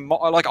 Whereas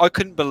I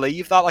couldn't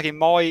believe that. Like in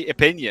my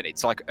opinion,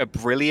 it's like a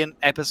brilliant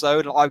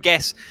episode. I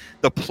guess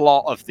the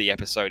plot of the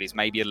episode is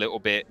maybe a little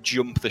bit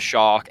jump the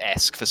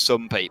shark-esque for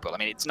some people. I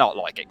mean, it's not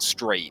like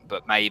extreme,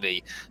 but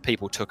maybe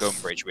people took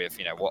umbrage with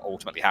what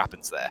ultimately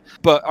happens there.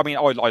 But I mean,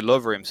 I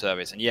love Room Service.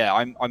 And yeah,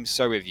 I'm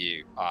so with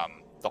you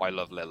that I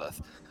love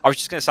Lilith. I was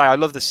just going to say I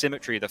love the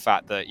symmetry of the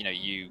fact that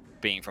you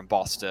being from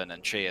Boston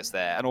and Cheers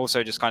there, and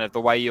also just kind of the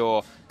way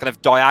you're kind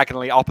of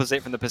diagonally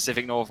opposite from the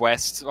Pacific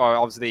Northwest, or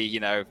obviously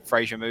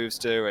Frasier moves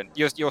to, and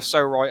you're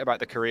so right about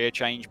the career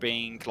change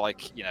being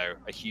like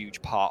a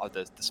huge part of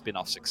the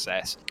spin-off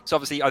success. So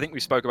obviously I think we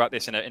spoke about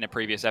this in a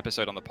previous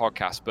episode on the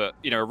podcast, but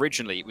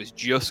originally it was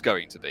just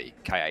going to be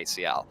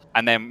KACL,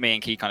 and then me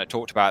and Key kind of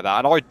talked about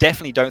that, and I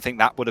definitely don't think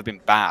that would have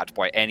been bad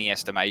by any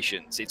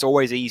estimations. It's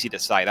always easy to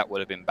say that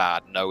would have been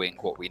bad knowing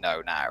what we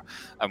know now,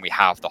 and we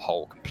have the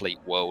whole complete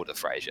world of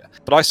Frasier.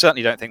 But I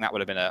certainly don't think that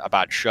would have been a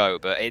bad show.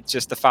 But it's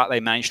just the fact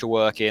they managed to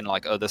work in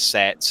like other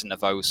sets,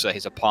 Navosa,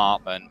 his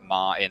apartment,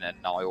 Martin and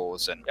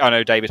Niles, and I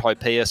know David Hyde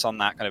Pierce on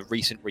that kind of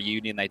recent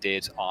reunion they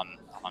did on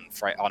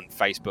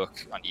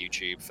Facebook, on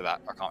YouTube for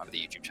that. I can't remember the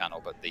YouTube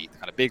channel, but the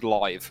kind of big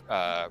live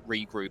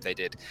regroup they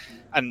did.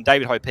 And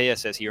David Hyde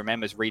Pierce says he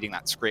remembers reading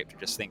that script and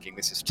just thinking,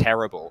 this is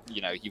terrible.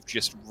 You've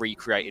just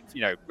recreated,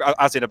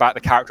 as in about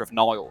the character of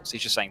Niles.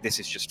 He's just saying, this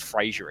is just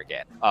Frasier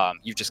again.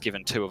 You've just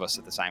given two of us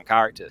of the same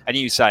character. And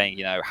you saying,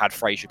 had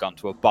Frasier gone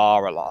to a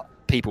bar a lot,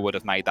 people would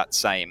have made that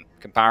same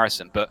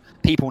comparison. But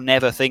people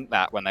never think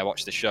that when they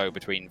watch the show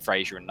between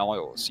Frasier and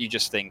Niles. You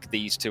just think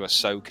these two are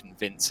so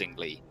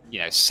convincingly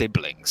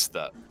siblings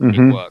that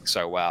it works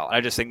so well. And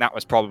I just think that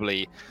was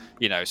probably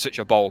such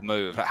a bold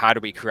move. How do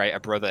we create a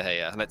brother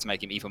here? Let's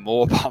make him even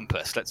more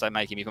pompous. Let's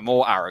make him even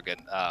more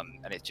arrogant.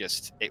 And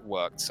it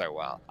worked so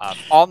well.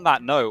 On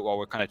that note, while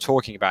we're kind of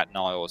talking about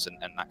Niles and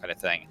that kind of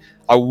thing,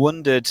 I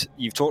wondered,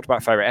 you've talked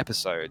about favorite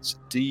episodes.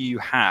 Do you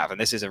have,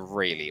 and this is a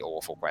really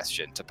awful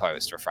question to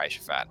pose to a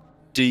Frasier fan,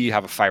 do you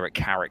have a favorite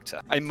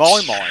character? In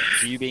my mind,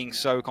 you being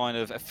so kind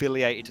of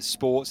affiliated to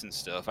sports and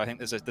stuff, I think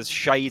there's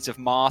shades of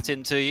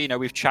Martin to you.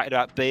 We've chatted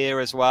about beer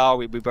as well.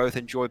 We both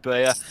enjoy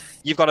beer.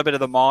 You've got a bit of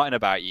the Martin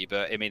about you,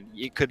 but I mean,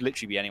 it could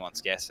literally be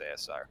anyone's guess here.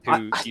 So,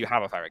 do you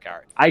have a favorite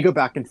character? I go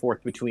back and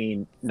forth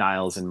between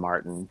Niles and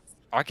Martin.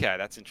 Okay,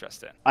 that's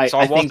interesting. I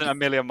wasn't a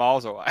million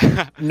miles away.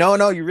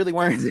 No, you really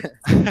weren't.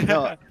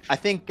 No, I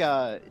think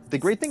the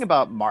great thing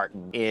about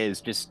Martin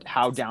is just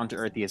how down to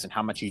earth he is and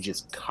how much he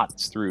just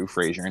cuts through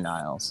Frasier and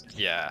Niles.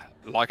 Yeah,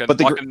 like a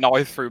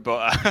knife through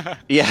butter.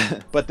 Yeah,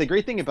 but the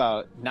great thing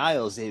about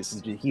Niles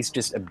is he's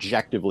just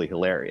objectively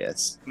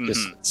hilarious.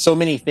 Just so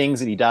many things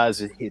that he does.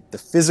 The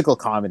physical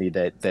comedy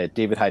that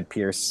David Hyde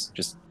Pierce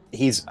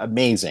he's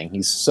amazing.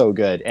 He's so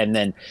good. And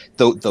then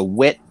the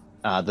wit.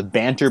 The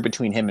banter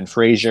between him and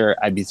Frasier,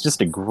 he's just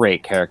a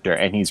great character,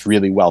 and he's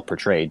really well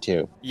portrayed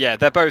too. Yeah,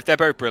 they're both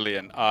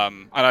brilliant.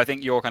 And I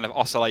think your kind of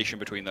oscillation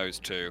between those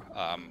two.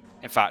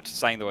 In fact,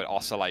 saying the word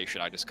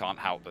oscillation, I just can't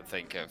help but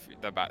think of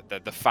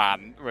the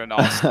fan when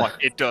like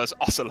it does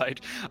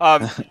oscillate.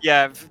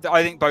 Yeah,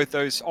 I think both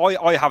those.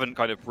 I haven't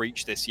kind of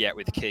reached this yet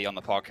with Key on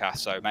the podcast,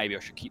 so maybe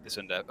I should keep this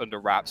under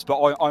wraps.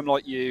 But I'm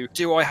like you.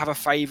 Do I have a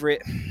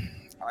favorite?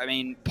 I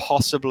mean,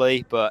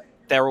 possibly, but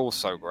they're all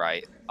so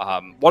great.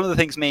 One of the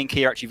things me and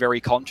Key are actually very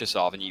conscious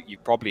of, and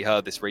you've probably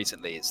heard this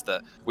recently, is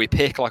that we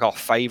pick like our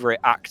favorite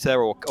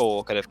actor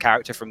or kind of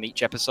character from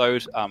each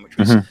episode, which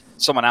was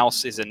someone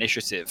else's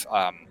initiative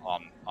on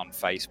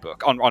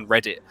Facebook, on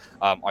Reddit.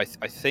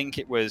 I think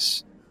it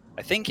was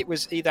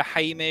either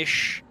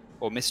Hamish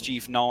or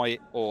Mischief Knight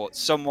or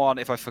someone.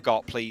 If I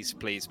forgot, please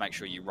make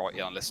sure you write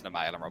it on listener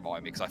mail and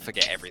remind me, because I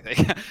forget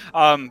everything.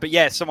 But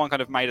yeah, someone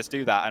kind of made us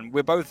do that, and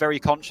we're both very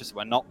conscious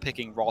we're not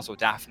picking Roz or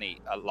Daphne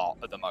a lot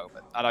at the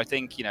moment. And I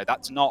think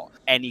that's not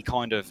any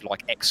kind of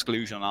like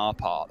exclusion on our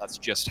part. That's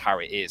just how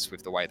it is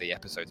with the way the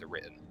episodes are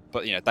written.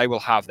 But they will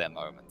have their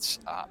moments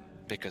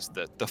because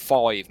the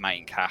five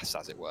main casts,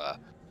 as it were,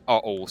 are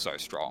also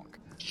strong.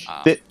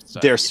 So,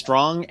 They're yeah.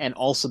 strong, and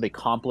also they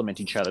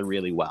complement each other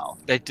really well.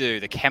 They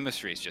do. The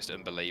chemistry is just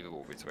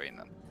unbelievable between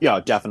them. Yeah,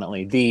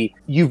 definitely.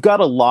 You've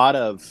got a lot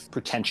of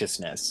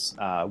pretentiousness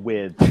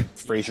with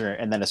Frasier,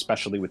 and then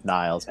especially with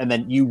Niles, and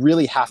then you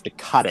really have to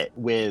cut it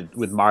with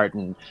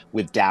Martin,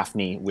 with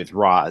Daphne, with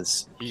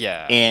Roz.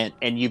 Yeah.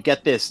 And you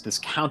get this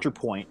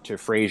counterpoint to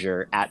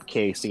Frasier at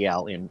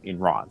KCL in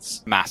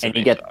Roz. Massive. And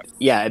you get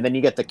and then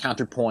you get the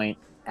counterpoint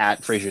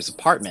at Frasier's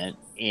apartment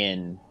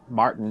in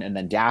Martin and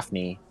then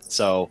Daphne.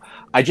 So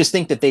I just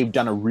think that they've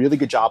done a really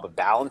good job of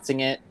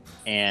balancing it.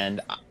 And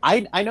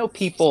I know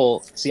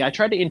people. See, I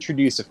tried to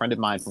introduce a friend of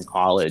mine from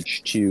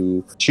college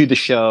to the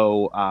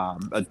show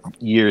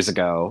years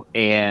ago,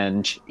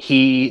 and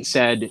he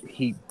said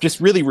he just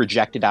really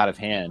rejected out of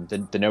hand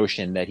the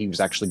notion that he was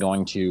actually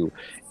going to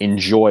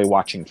enjoy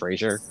watching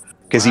Frasier.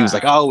 Because he was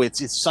like, "Oh,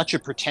 it's such a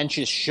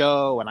pretentious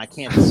show, and I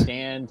can't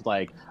stand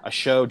like a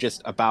show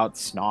just about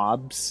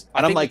snobs."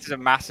 And I think I'm like, it's a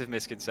massive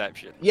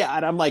misconception. yeah,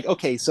 and I'm like,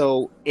 okay,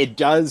 so it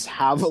does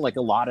have like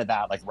a lot of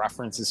that, like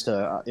references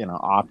to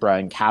opera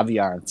and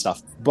caviar and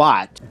stuff,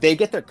 but they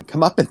get their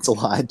comeuppance a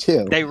lot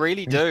too. They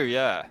really do,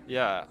 yeah.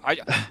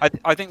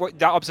 I think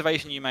that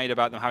observation you made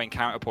about them having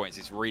counterpoints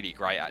is really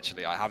great.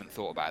 Actually, I haven't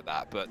thought about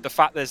that, but the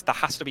fact there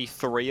has to be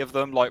 3 of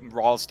them, like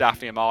Roz,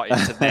 Daphne, and Martin,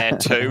 to there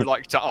too,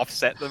 like to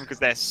offset them because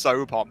they're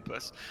so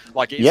pompous.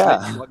 Like it's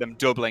literally like them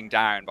doubling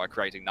down by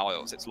creating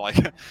Niles. It's like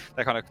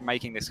they're kind of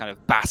making this kind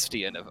of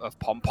bastion of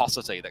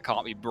pomposity that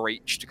can't be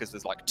breached because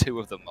there's like 2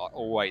 of them are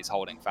always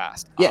holding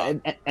fast. Yeah,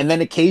 and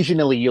then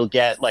occasionally you'll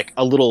get like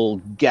a little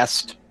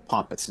guest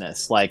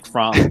pompousness, like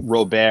from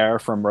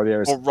Robert's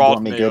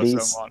Gourmet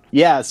Goodies.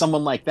 Yeah,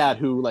 someone like that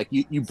who like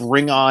you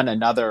bring on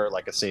another,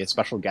 like I say, a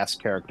special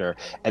guest character,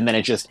 and then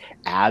it just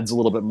adds a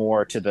little bit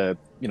more to the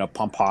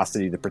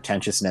pomposity, the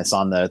pretentiousness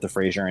on the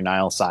Frasier and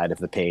Niles side of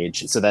the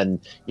page. So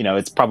then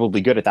it's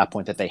probably good at that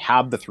point that they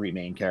have the 3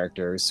 main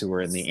characters who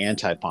are in the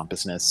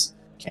anti-pompousness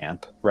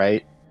camp,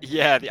 right?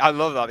 Yeah, I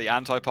love that, the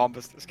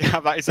anti-pompousness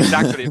camp. That is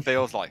exactly what it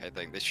feels like. I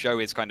think this show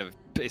is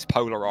it's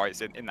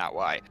polarized in that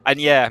way. And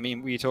yeah, I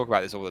mean, we talk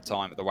about this all the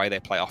time, but the way they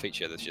play off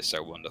each other is just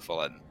so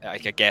wonderful, and I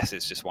guess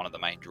it's just one of the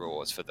main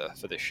draws for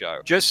the show.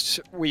 Just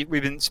we've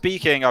been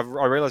speaking. I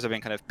realize I've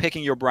been kind of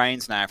picking your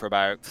brains now for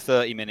about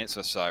 30 minutes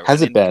or so.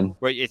 Has it been?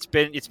 It's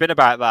been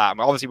about that.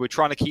 Obviously, we're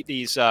trying to keep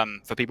these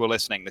for people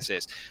listening.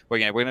 We're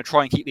going to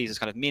try and keep these as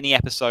kind of mini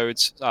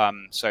episodes,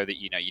 so that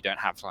you don't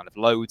have kind of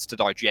loads to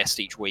digest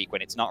each week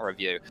when it's not a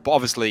review. But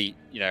obviously,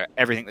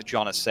 everything that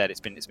John has said, it's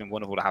been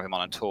wonderful to have him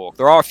on and talk.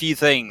 There are a few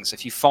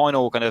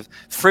final kind of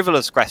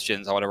frivolous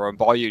questions I want to run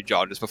by you,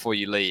 John, just before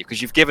you leave,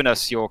 because you've given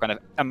us your kind of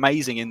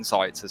amazing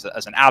insights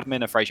as an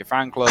admin of Frasier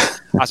Fan Club,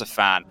 as a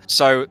fan.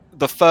 So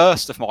the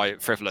first of my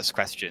frivolous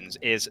questions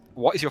is,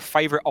 what is your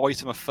favourite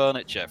item of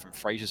furniture from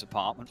Frasier's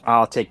apartment?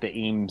 I'll take the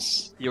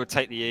Eames. You would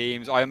take the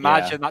Eames. I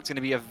imagine that's going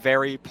to be a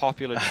very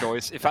popular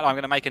choice. In fact, I'm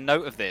going to make a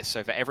note of this,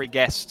 so for every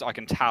guest I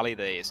can tally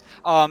these.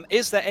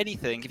 Is there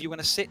anything, if you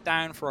want to sit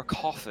down for a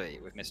coffee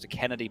with Mr.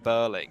 Kennedy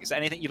Burling, is there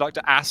anything you'd like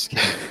to ask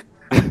him?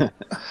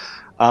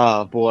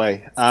 Oh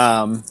boy.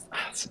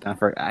 Sit down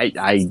for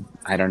I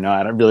don't know.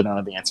 I really don't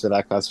have the answer to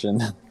that question.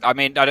 I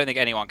mean, I don't think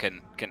anyone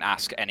can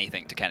ask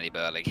anything to Kennedy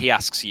Burling. He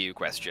asks you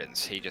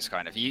questions. He just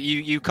kind of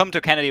you come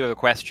to Kennedy with a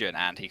question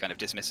and he kind of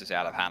dismisses it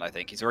out of hand. I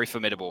think he's a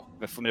formidable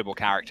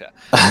character.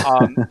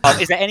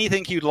 Is there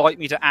anything you'd like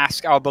me to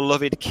ask our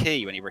beloved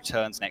Key when he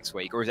returns next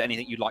week, or is there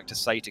anything you'd like to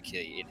say to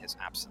Key in his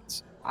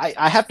absence?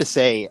 I have to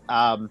say,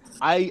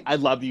 I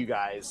love you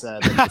guys,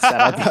 the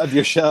setup of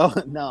your show.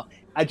 No,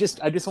 I just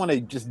want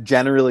to just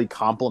generally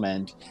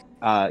compliment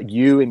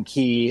you and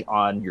Key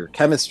on your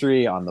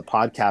chemistry, on the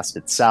podcast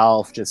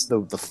itself, just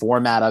the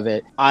format of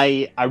it.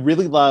 I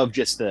really love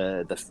just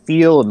the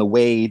feel and the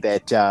way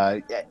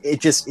that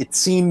it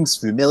seems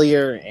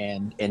familiar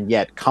and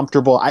yet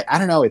comfortable. I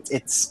don't know.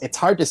 It's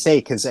hard to say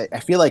because I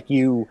feel like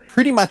you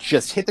pretty much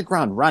just hit the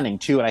ground running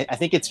too. And I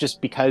think it's just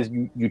because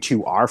you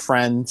two are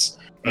friends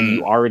and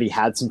you already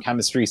had some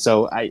chemistry.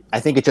 So I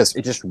think it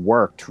just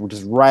worked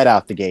just right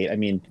out the gate. I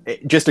mean,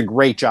 just a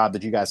great job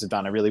that you guys have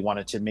done. I really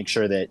wanted to make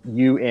sure that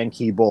you and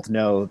Key both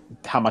know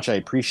how much I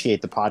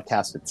appreciate the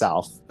podcast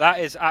itself. That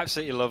is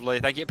absolutely lovely.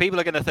 Thank you. People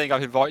are going to think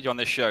I've invited you on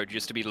this show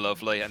just to be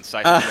lovely and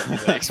say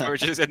things,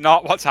 which is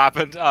not what's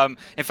happened.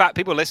 In fact,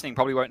 people listening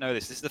probably won't know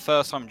this. This is the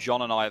first time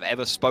John and I have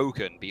ever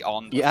spoken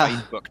beyond the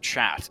Facebook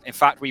chat. In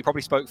fact, we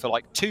probably spoke for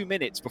like 2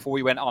 minutes before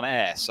we went on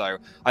air. So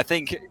I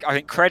think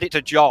credit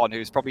to John,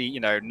 who's probably,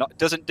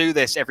 doesn't do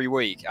this every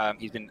week.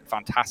 He's been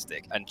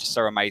fantastic and just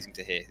so amazing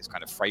to hear his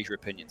kind of Frasier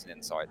opinions and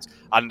insights.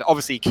 And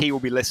obviously Key will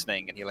be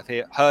listening and he'll have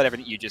heard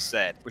everything you just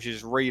said, which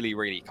is really,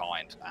 really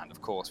kind. And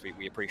of course,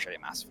 we appreciate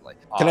it massively.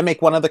 Can I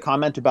make one other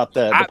comment about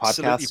the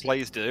podcast? Absolutely,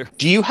 please do.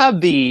 Do you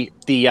have the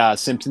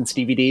Simpsons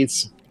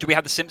DVDs? Do we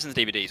have the Simpsons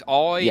DVDs?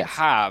 I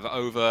have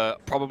over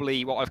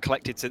probably what I've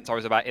collected since I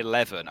was about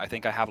 11. I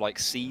think I have like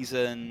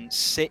season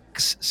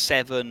 6,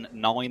 7,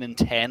 9, and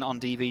 10 on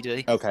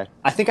DVD. Okay.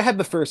 I think I have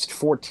the first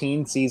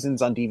 14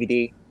 seasons on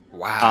DVD.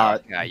 Wow.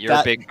 Okay. You're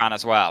a big fan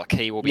as well.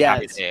 Key will be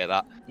happy to hear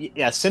that.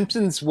 Yeah,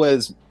 Simpsons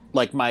was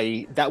like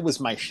that was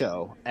my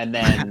show, and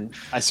then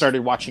I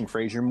started watching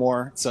Frasier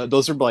more. So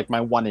those are like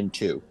my 1 and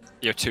 2.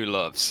 Your 2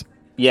 loves.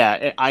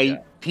 Yeah,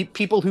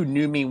 people who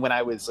knew me when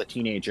I was a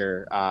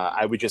teenager,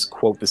 I would just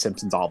quote The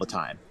Simpsons all the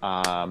time.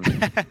 I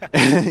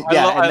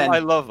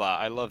love that.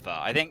 I love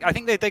that. I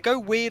think they go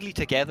weirdly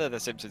together, The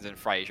Simpsons and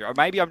Frasier. Or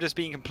maybe I'm just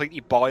being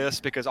completely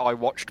biased because I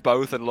watched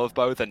both and loved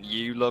both, and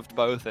you loved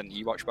both and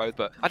you watched both.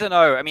 But I don't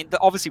know. I mean,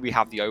 obviously we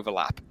have the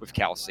overlap with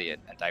Kelsey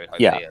and David Hope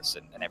Pierce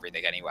and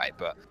everything anyway.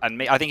 But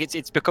I think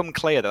it's become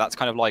clear that that's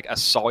kind of like a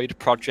side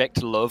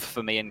project love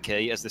for me and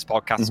Key as this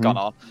podcast has gone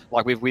on.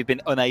 Like we've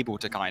been unable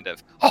to kind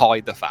of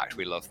hide the fact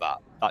we love that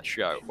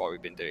show while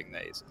we've been doing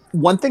these.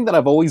 One thing that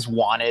I've always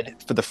wanted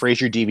for the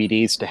Frasier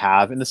DVDs to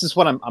have, and this is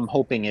what I'm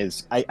hoping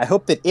is, I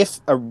hope that if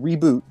a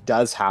reboot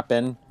does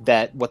happen,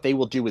 that what they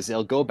will do is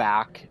they'll go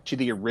back to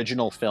the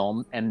original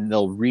film and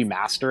they'll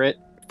remaster it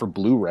for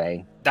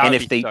Blu-ray. That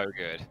would be so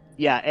good.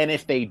 Yeah, and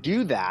if they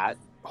do that,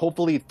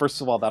 hopefully,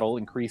 first of all, that'll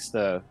increase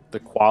the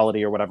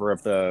quality or whatever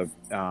of the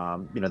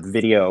the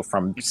video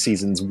from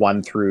seasons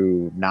 1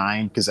 through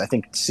 9, because I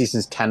think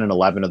seasons 10 and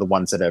 11 are the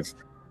ones that have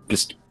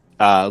just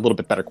a little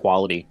bit better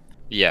quality.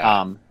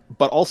 Yeah.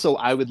 But also,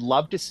 I would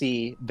love to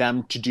see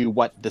them to do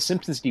what the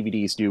Simpsons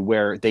DVDs do,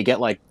 where they get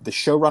like the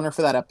showrunner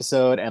for that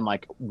episode and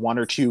like 1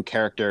 or 2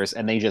 characters,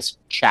 and they just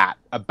chat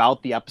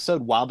about the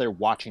episode while they're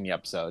watching the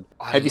episode.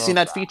 Have you seen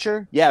that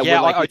feature? Yeah.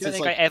 Yeah, I don't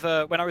think I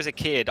ever, when I was a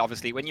kid,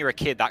 obviously, when you're a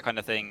kid, that kind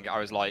of thing, I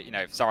was like,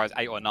 sorry, I was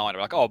 8 or 9, I'm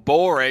like, oh,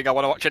 boring, I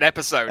want to watch an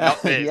episode,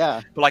 not this.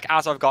 Yeah. But like,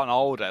 as I've gotten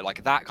older,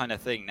 like that kind of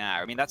thing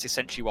now, I mean, that's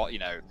essentially what,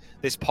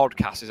 this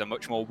podcast is a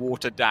much more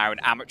watered down,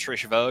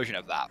 amateurish version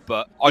of that.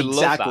 But I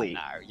love that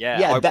now.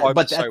 Yeah,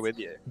 I'm so with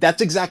you.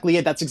 That's exactly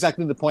it. That's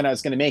exactly the point I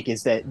was going to make,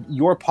 is that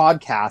your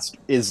podcast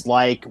is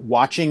like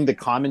watching the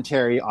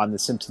commentary on the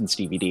Simpsons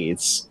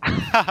DVDs.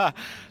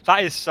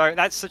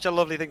 That's such a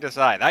lovely thing to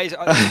say. That's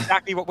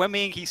exactly what, when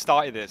me and Keith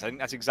started this, I think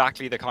that's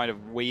exactly the kind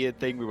of weird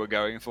thing we were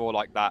going for,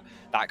 like that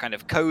kind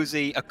of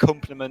cozy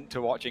accompaniment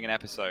to watching an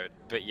episode.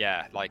 But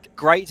yeah, like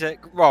great to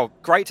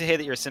hear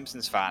that you're a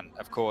Simpsons fan,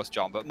 of course,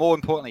 John, but more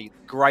importantly,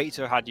 great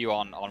to have had you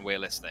on We're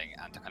Listening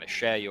and to kind of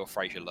share your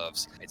Frasier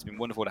loves. It's been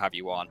wonderful to have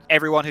you on.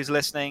 Everyone who's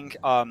listening,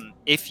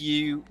 if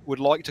you would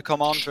like to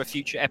come on to a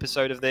future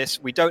episode of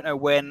this, we don't know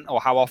when or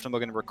how often we're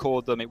going to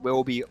record them. It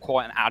will be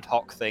quite an ad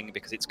hoc thing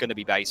because it's going to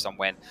be based on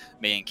when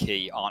me and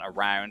Key aren't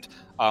around.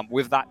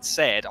 With that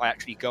said, I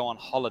actually go on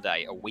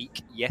holiday a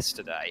week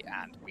yesterday,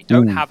 and we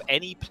don't have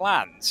any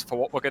plans for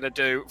what we're going to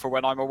do for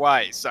when I'm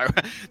away. So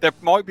there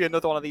might be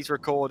another one of these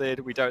recorded.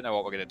 We don't know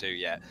what we're going to do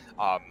yet.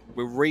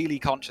 We're really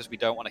conscious we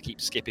don't want to keep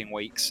skipping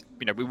weeks.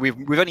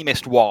 We've only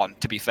missed one,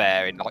 to be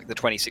fair, in like the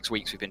 26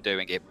 weeks we've been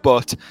doing it.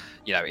 But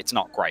it's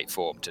not great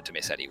form to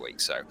miss any week.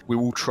 So we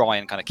will try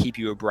and kind of keep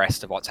you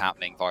abreast of what's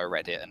happening via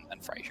Reddit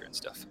and Frasier and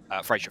stuff,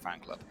 Frasier Fan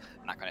Club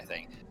and that kind of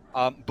thing.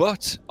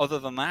 But other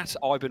than that,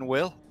 I've been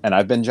Will. And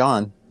I've been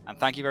John. And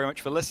thank you very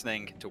much for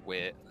listening to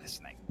We're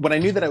Listening. When I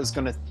knew that I was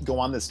going to go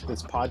on this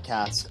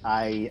podcast,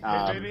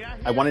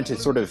 I wanted to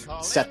sort of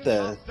set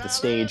the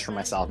stage for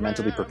myself,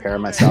 mentally prepare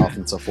myself,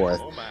 and so forth.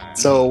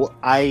 So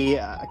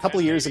a couple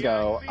of years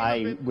ago,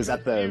 I was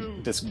at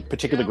this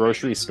particular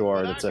grocery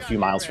store that's a few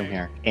miles from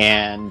here,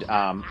 and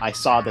I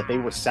saw that they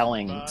were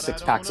selling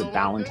 6-packs of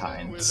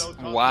Ballantines.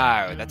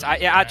 Wow, it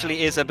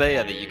actually is a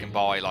beer that you can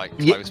buy like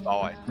close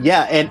by.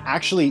 Yeah, and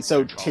actually,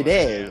 so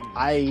today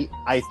I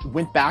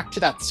went back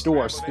to that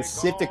store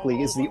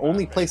specifically. Is the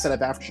only place that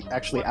I've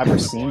actually ever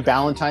seen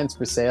Ballantines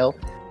for sale,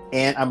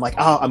 and I'm like,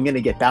 oh, I'm gonna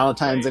get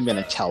Ballantines. I'm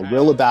gonna tell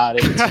Will about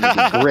it. It's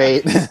gonna be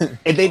great.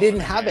 And they didn't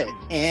have it.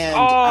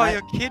 And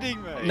you're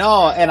kidding me.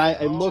 No, and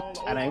I looked,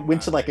 and I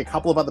went to like a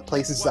couple of other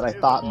places that I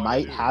thought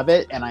might have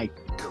it, and I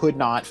could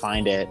not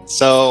find it.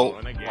 So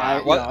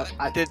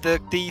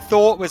the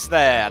thought was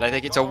there, and I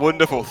think it's a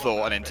wonderful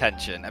thought and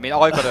intention. I mean,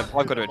 I've got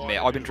to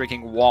admit, I've been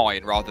drinking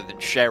wine rather than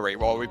sherry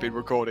while we've been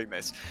recording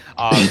this.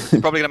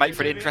 Probably going to make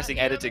for an interesting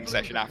editing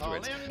session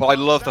afterwards. But I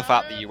love the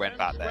fact that you went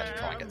back there to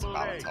try and get some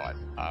Ballantine.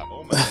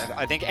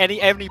 I think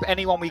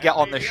anyone we get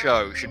on the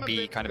show should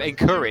be kind of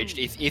encouraged,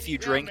 if you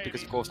drink,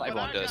 because of course not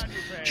everyone does,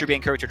 should be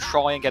encouraged to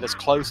try and get as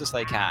close as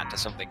they can to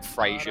something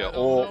Frasier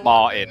or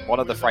Martin, one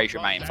of the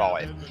Frasier main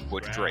 5,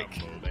 would drink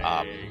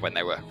when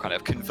they were kind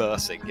of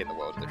conversing in the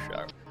world of the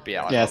show.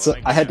 So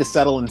I had to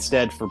settle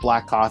instead for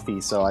black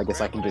coffee, so I guess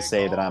I can just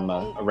say that I'm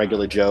a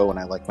regular Joe, and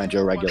I like my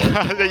Joe regular.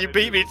 You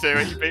beat me to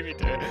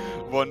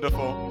it.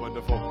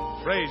 Wonderful.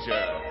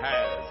 Frasier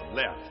has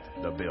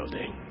left the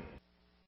building.